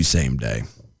it to you same day.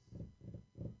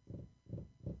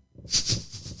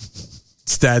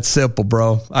 It's that simple,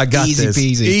 bro. I got this.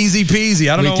 Easy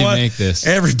peasy. I don't know what. Make this.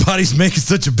 Everybody's making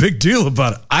such a big deal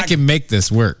about it. I can make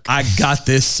this work. I got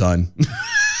this, son.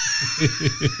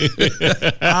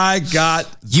 I got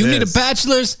this. You need a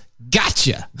bachelor's?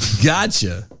 Gotcha.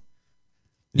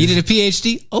 Needed a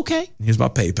PhD? Okay. Here's my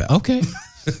PayPal. Okay.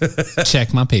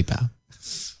 Check my PayPal.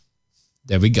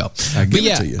 There we go. I give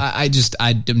it to you. I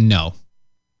no.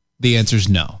 The answer is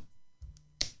no.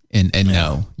 And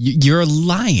no. You're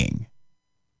lying.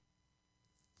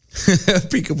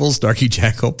 Peekaboo Starkey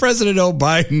Jackal. President Joe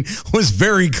Biden was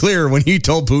very clear when he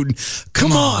told Putin,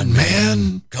 come on,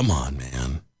 man. Come on,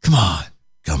 man. Come on.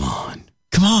 Come on.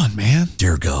 Come on, man.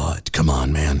 Dear God. Come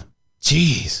on, man.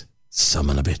 Jeez.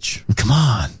 Summon a bitch. Come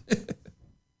on.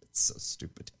 It's so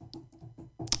stupid.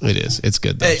 It is. It's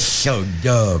good, though. It's so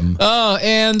dumb. Oh,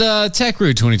 and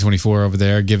TechRoot 2024 over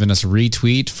there giving us a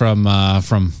retweet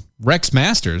from Rex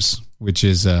Masters, which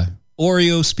is Oreo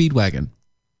Speedwagon.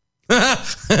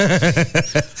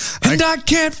 And I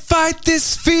can't fight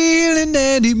this feeling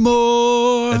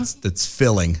anymore. That's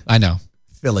filling. I know.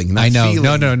 Filling. I know.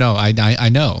 Feeling. No. I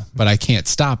know, but I can't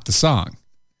stop the song.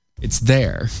 It's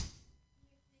there.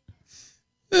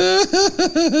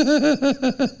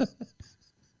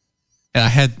 And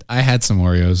I had some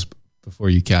Oreos before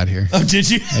you got here. Oh, did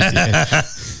you?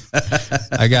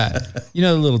 I got,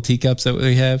 the little teacups that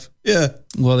we have? Yeah.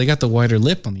 Well, they got the wider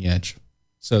lip on the edge,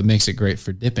 so it makes it great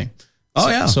for dipping. Oh,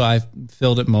 yeah. So I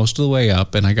filled it most of the way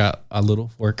up, and I got a little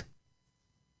fork.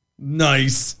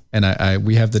 Nice. And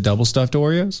we have the double stuffed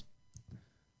Oreos,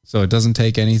 so it doesn't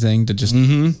take anything to just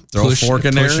throw a fork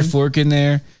in there. Push a fork in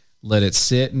there, let it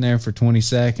sit in there for 20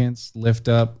 seconds, lift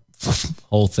up,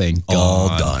 whole thing gone. All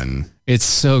done. It's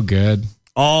so good.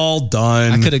 All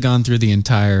done. I could have gone through the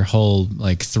entire whole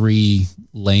 3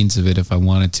 lanes of it if I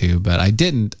wanted to, but I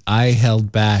didn't. I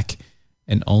held back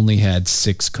and only had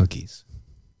 6 cookies.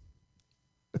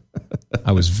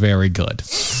 I was very good.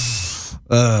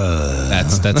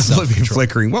 That's Olivia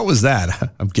flickering. What was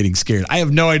that? I'm getting scared. I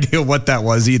have no idea what that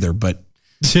was either, but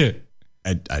I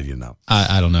don't know.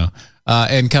 I don't know.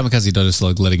 And Kamikaze Dodo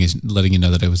Slug letting you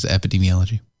know that it was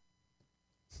epidemiology.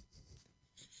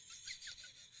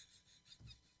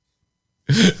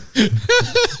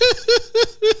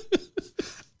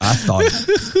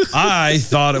 I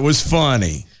thought it was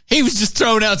funny. He was just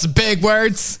throwing out some big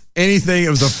words. Anything. It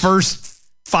was the first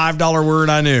 $5 word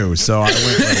I knew, so I went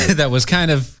with it. That was kind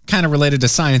of related to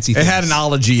sciencey things. It had an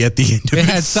ology at the end of it. It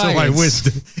had science. So I went.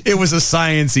 It was a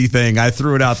sciencey thing. I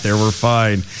threw it out there. We're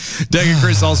fine. Doug and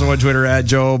Chris also on Twitter at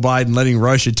Joe Biden letting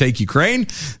Russia take Ukraine.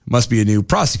 Must be a new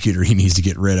prosecutor he needs to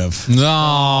get rid of.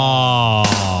 No.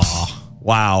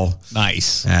 Wow.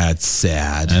 Nice. That's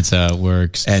sad. That's how it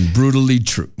works. And brutally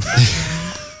true.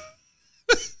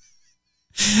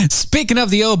 Speaking of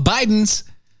the old Bidens,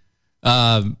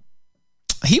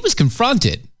 he was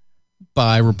confronted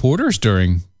by reporters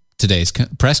during today's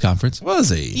press conference. Was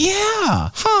he? Yeah.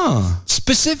 Huh.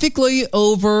 Specifically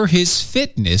over his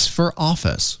fitness for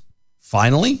office.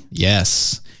 Finally?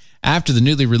 Yes. After the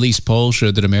newly released poll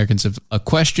showed that Americans have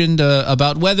questioned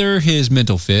about whether he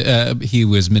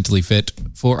was mentally fit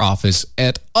for office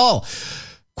at all.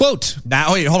 Quote.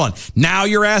 Now, wait, hold on. Now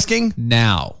you're asking?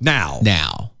 Now.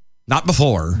 Not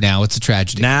before. Now it's a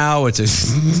tragedy. Now it's a...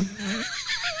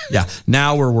 Yeah,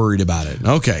 now we're worried about it.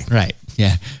 Okay. Right.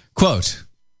 Yeah. Quote.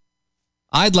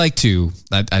 I'd like to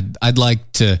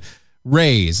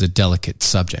raise a delicate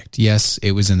subject. Yes,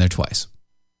 it was in there twice.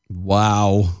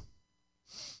 Wow.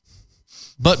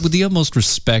 But with the utmost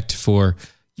respect for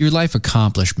your life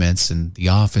accomplishments and the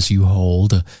office you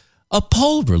hold, a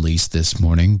poll released this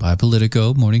morning by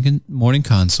Politico Morning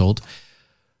Consult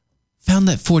found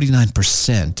that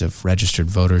 49% of registered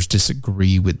voters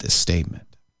disagree with this statement.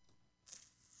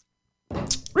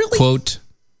 Really? Quote,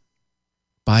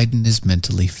 Biden is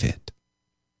mentally fit.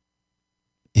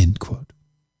 End quote.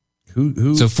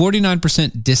 Who? So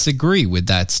 49% disagree with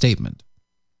that statement.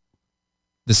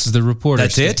 This is the reporter.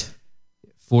 That's it?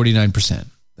 49%.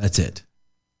 That's it.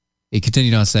 He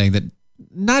continued on saying that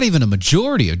not even a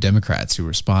majority of Democrats who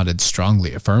responded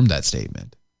strongly affirmed that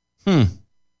statement.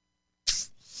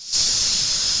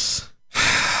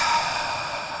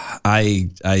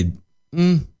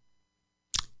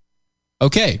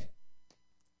 Okay.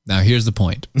 Now here's the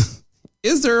point.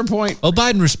 Is there a point? Well,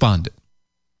 Biden responded,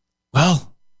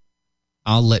 well,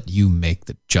 I'll let you make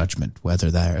the judgment whether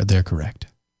they're correct.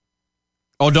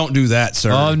 Oh, don't do that,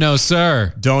 sir. Oh, no,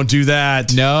 sir. Don't do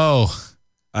that. No.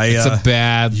 It's a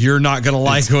bad... You're not going to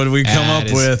like what we come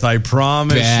up with. I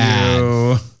promise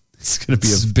you. It's going to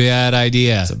be a bad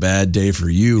idea. It's a bad day for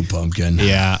you, pumpkin.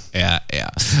 Yeah.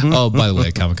 Oh, by the way,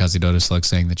 Kamikaze Dodo Slug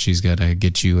saying that she's going to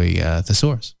get you a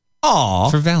thesaurus. Aw.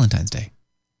 For Valentine's Day.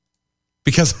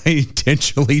 Because I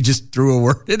intentionally just threw a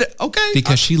word in it. Okay.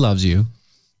 Because she loves you.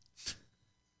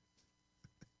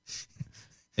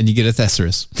 And you get a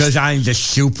thesaurus. Because I'm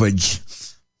just stupid.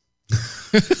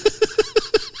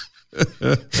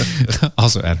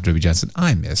 Also, Adam W. Johnson,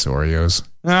 I miss Oreos.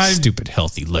 Stupid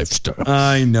healthy lifestyle.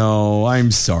 I know.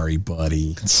 I'm sorry,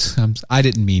 buddy. I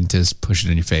didn't mean to push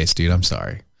it in your face, dude. I'm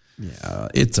sorry. Yeah,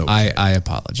 it's okay. I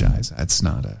apologize. That's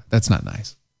not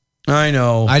nice. I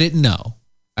know. I didn't know.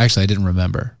 Actually, I didn't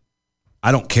remember.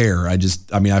 I don't care. I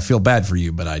feel bad for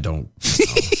you, but I don't.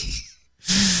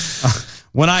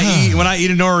 When I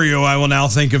eat an Oreo, I will now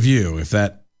think of you, if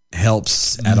that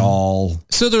helps at all.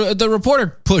 So the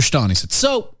reporter pushed on. He said,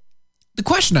 so the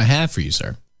question I have for you,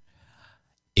 sir,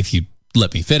 if you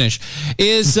let me finish,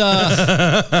 is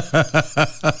why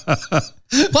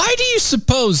do you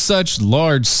suppose such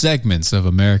large segments of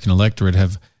American electorate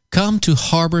have come to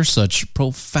harbor such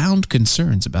profound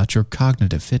concerns about your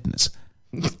cognitive fitness?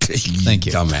 Thank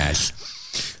you.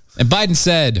 Dumbass. And Biden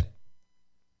said,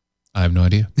 I have no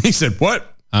idea. He said,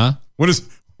 what? Huh? What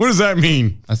does that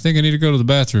mean? I think I need to go to the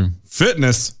bathroom.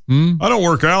 Fitness? I don't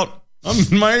work out. I'm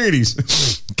in my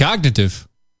 80s. Cognitive.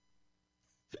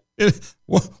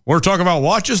 We're talking about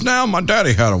watches now? My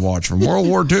daddy had a watch from World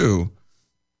War II.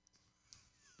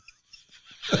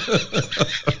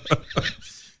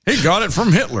 He got it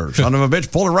from Hitler. Son of a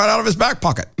bitch pulled it right out of his back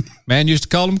pocket. Man used to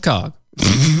call him Cog.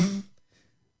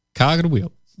 Cog of the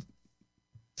wheel.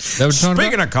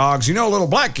 Speaking of cogs, little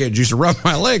black kids used to rub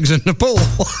my legs in the pool.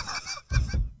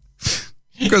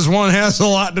 Because one has a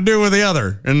lot to do with the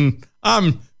other. And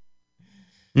I'm,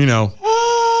 but you know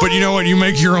what? You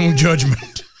make your own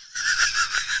judgment.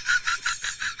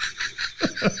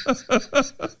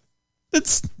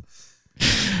 It's...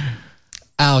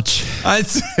 Ouch.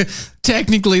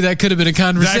 Technically, that could have been a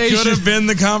conversation. That could have been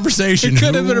the conversation. It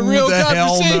could have been a real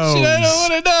conversation. I don't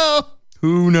want to know.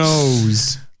 Who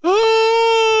knows?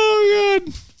 Oh,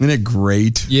 God. Isn't it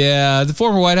great? Yeah. The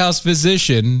former White House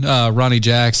physician, Ronnie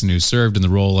Jackson, who served in the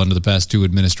role under the past two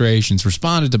administrations,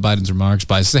 responded to Biden's remarks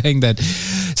by saying that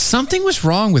something was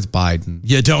wrong with Biden.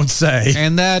 You don't say.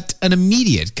 And that an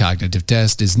immediate cognitive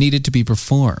test is needed to be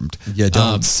performed. You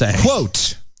don't say.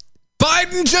 Quote,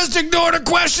 Biden just ignored a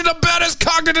question about his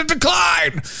cognitive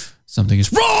decline. Something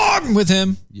is wrong with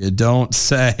him. You don't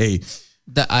say.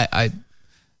 That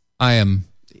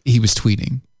he was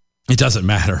tweeting. It doesn't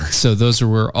matter. So those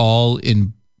were all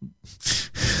in.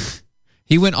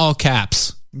 He went all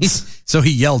caps. So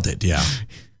he yelled it, yeah,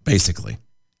 basically.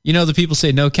 The people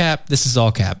say no cap. This is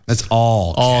all cap. That's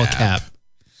all cap.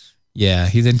 Yeah.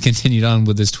 He then continued on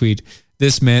with this tweet.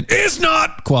 This man is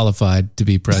not qualified to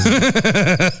be president.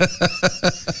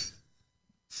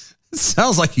 It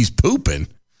sounds like he's pooping.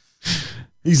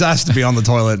 He's asked to be on the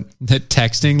toilet.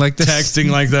 Texting like this? Texting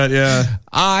like that, yeah.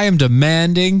 I am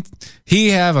demanding he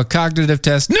have a cognitive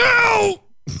test. No!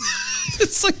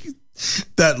 It's like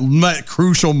that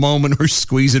crucial moment where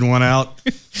squeezing one out.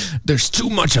 There's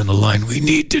too much on the line. We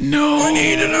need to know.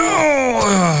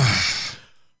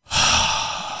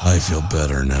 I feel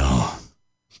better now.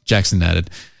 Jackson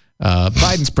added,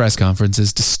 Biden's press conference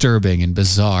is disturbing and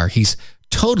bizarre. He's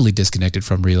totally disconnected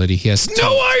from reality. He has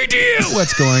no idea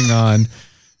what's going on.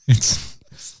 It's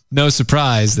no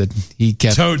surprise that he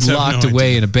kept locked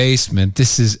away in a basement.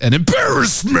 This is an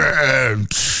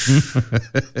embarrassment.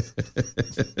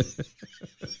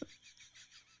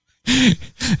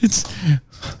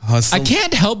 I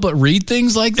can't help but read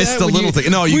things like that. It's the little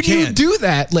thing. No, you can't. When you do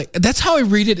that, like that's how I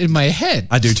read it in my head.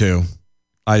 I do too.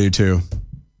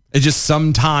 It just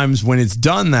sometimes when it's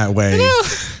done that way,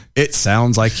 it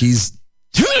sounds like he's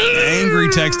angry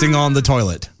texting on the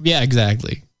toilet. Yeah,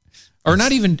 exactly. Or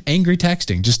not even angry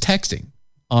texting, just texting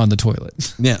on the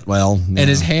toilet. Yeah, well. Yeah. And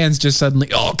his hands just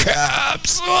suddenly, all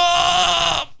caps.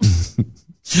 All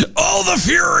the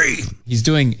fury. He's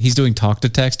doing talk to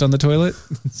text on the toilet.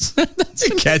 He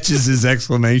catches his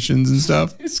exclamations and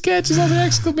stuff. He catches all the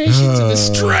exclamations in the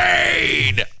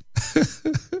strain.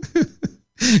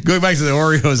 Going back to the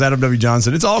Oreos, Adam W.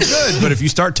 Johnson, it's all good. But if you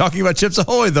start talking about Chips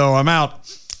Ahoy, though, I'm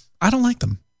out. I don't like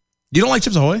them. You don't like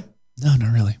Chips Ahoy? No,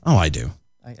 not really. Oh, I do.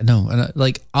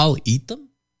 I'll eat them,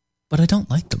 but I don't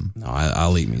like them. No,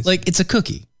 I'll eat me. Like, it's a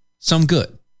cookie, so I'm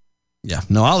good. Yeah,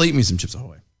 no, I'll eat me some Chips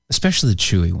Ahoy. Especially the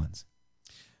chewy ones.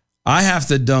 I have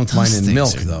to dunk mine in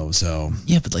milk, though, so.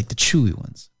 Yeah, but like the chewy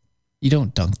ones. You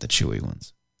don't dunk the chewy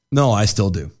ones. No, I still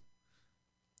do.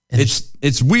 And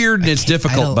it's weird and it's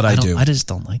difficult, but I do. I just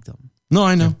don't like them. No,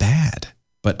 I know. They're bad.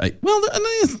 But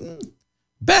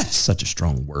bad is such a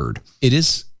strong word. It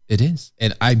is.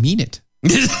 And I mean it.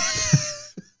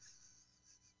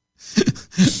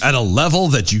 At a level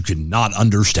that you cannot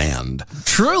understand.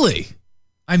 Truly.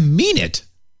 I mean it.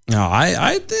 No,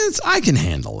 I can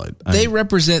handle it. They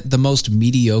represent the most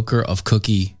mediocre of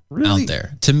cookie out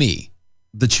there, to me.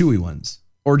 The chewy ones.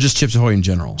 Or just Chips Ahoy in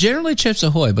general? Generally Chips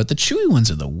Ahoy, but the chewy ones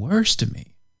are the worst to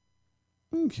me.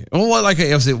 Okay. Well,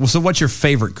 so what's your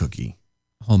favorite cookie?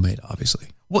 Homemade, obviously.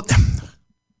 What?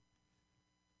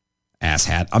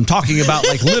 Asshat. I'm talking about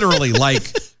like literally like,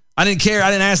 I didn't care. I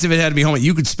didn't ask if it had to be homemade.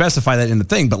 You could specify that in the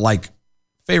thing, but like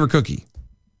favorite cookie.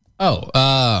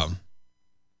 Oh,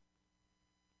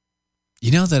 you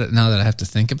know that now that I have to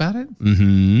think about it?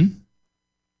 Mm-hmm.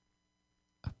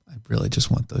 I really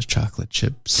just want those chocolate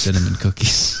chip cinnamon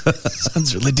cookies.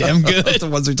 Sounds really damn good. The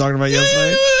ones we talked about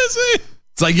yesterday.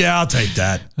 It's like, yeah, I'll take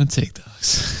that. I'll take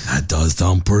those. That does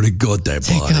sound pretty good there,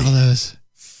 buddy. Take all those.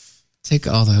 Take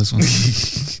all those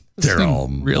ones. They're all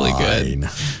really good.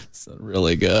 So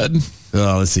really good.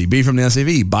 Let's see. B from the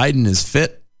SAV. Biden is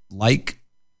fit like,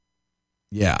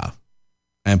 yeah.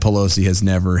 And Pelosi has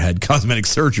never had cosmetic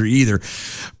surgery either.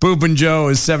 Poopin' Joe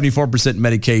is 74%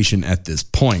 medication at this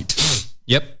point.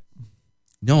 Yep.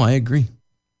 No, I agree.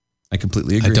 I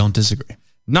completely agree. I don't disagree.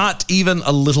 Not even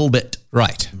a little bit.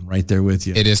 Right. I'm right there with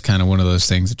you. It is kind of one of those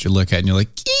things that you look at and you're like,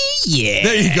 yeah.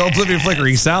 There you go. Oblivion Flicker.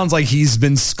 He sounds like he's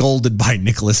been scolded by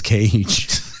Nicolas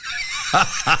Cage.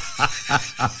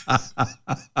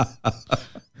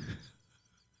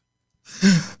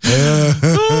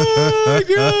 Oh my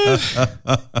God.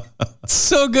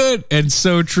 So good and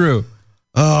so true.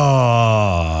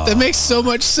 Oh. That makes so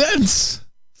much sense.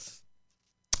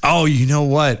 Oh, you know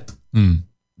what?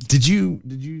 Did you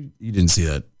didn't see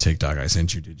that TikTok I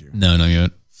sent you, did you? No, you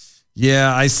haven't.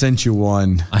 Yeah, I sent you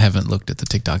one. I haven't looked at the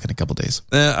TikTok in a couple days.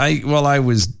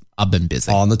 I've been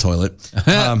busy on the toilet.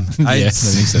 Yeah, that makes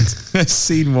sense. I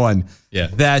seen one. Yeah.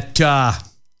 That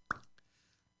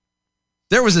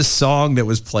there was a song that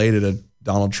was played at a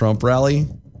Donald Trump rally.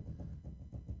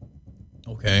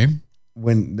 Okay.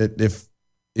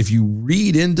 If you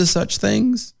read into such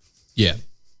things, yeah.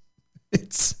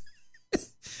 It's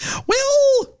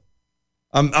well,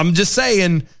 I'm just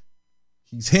saying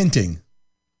he's hinting.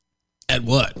 At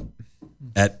what?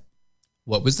 At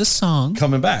what was the song?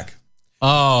 Coming Back.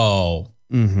 Oh.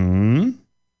 Mm-hmm.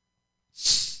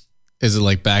 Is it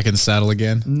like Back in Saddle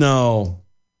again? No.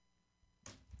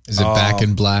 Is it Back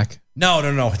in Black? No.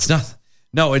 It's not.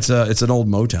 No, it's an old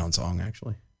Motown song,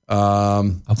 actually. I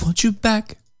want you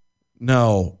back.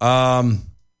 No.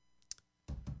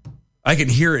 I can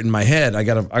hear it in my head. I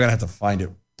gotta have to find it.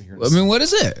 I mean, what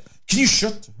is it? Can you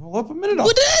shut the hell up a minute?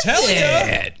 What is tell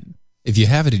it? You. If you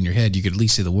have it in your head, you could at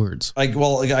least see the words. I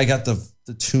got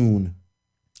the tune.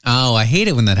 Oh, I hate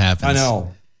it when that happens. I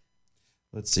know.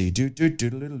 Let's see.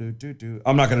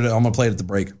 I'm not gonna play it at the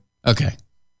break. Okay.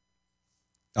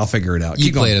 I'll figure it out.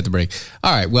 You play it at the break.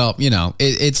 All right. Well,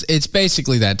 it's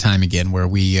basically that time again where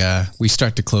we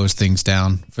start to close things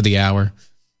down for the hour.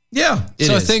 Yeah.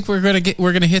 So I think we're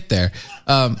gonna hit there.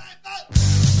 Right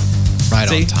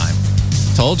on time.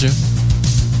 Told you.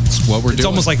 It's what we're doing. It's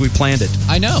almost like we planned it.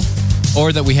 I know.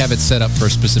 Or that we have it set up for a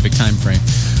specific time frame.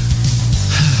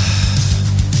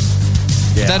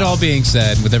 Yeah. That all being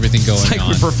said, with everything going on. It's like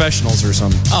we're professionals or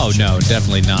something. Oh, no,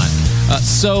 definitely not.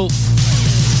 So,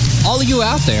 all of you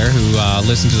out there who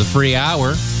listen to the free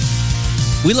hour,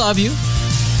 we love you.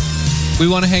 We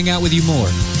want to hang out with you more.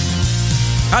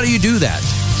 How do you do that?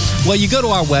 Well, you go to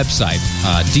our website,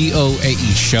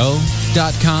 doaeshow.com.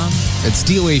 It's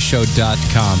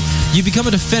doaeshow.com. You become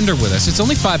a Defender with us. It's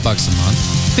only $5 a month,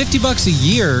 $50 a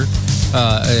year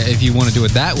if you want to do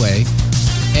it that way.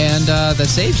 And that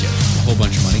saves you a whole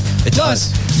bunch of money. It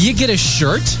does. You get a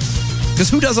shirt. Because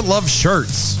who doesn't love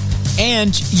shirts?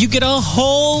 And you get a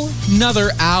whole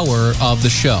nother hour of the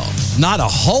show. Not a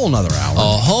whole nother hour.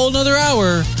 A whole nother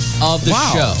hour of the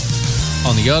show.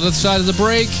 On the other side of the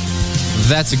break,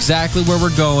 that's exactly where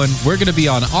we're going. We're going to be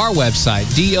on our website,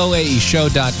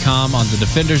 doaeshow.com, on the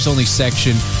Defenders Only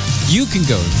section. You can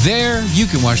go there. You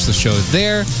can watch the show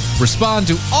there. Respond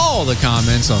to all the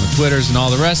comments on the Twitters and all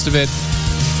the rest of it.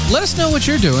 Let us know what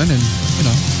you're doing and,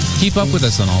 keep up with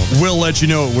us on all of it. We'll let you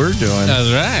know what we're doing. That's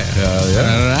right. Yeah.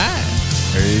 All right.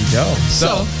 There you go.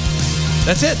 So,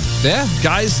 that's it. Yeah.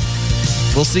 Guys,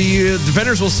 we'll see you.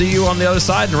 Defenders, we'll see you on the other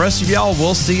side. And the rest of y'all,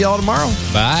 we'll see y'all tomorrow.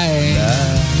 Bye.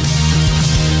 Bye.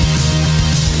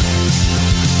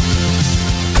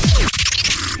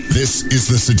 This is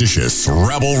the seditious,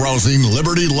 rabble-rousing,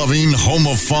 liberty-loving, home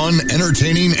of fun,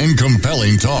 entertaining, and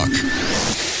compelling talk.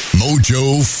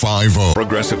 Mojo 50.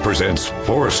 Progressive presents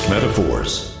Forced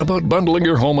Metaphors about bundling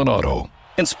your home and auto.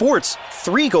 In sports,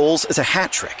 3 goals is a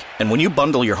hat trick. And when you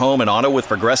bundle your home and auto with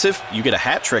Progressive, you get a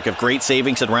hat trick of great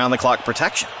savings and round-the-clock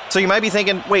protection. So you might be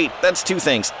thinking, wait, that's 2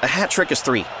 things. A hat trick is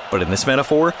 3. But in this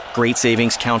metaphor, great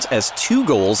savings counts as 2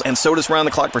 goals, and so does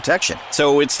round-the-clock protection.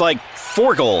 So it's like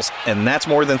 4 goals, and that's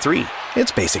more than 3.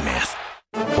 It's basic math.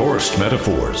 Forced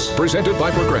Metaphors, presented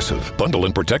by Progressive. Bundle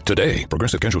and protect today.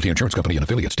 Progressive Casualty Insurance Company and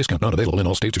affiliates. Discount not available in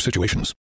all states or situations.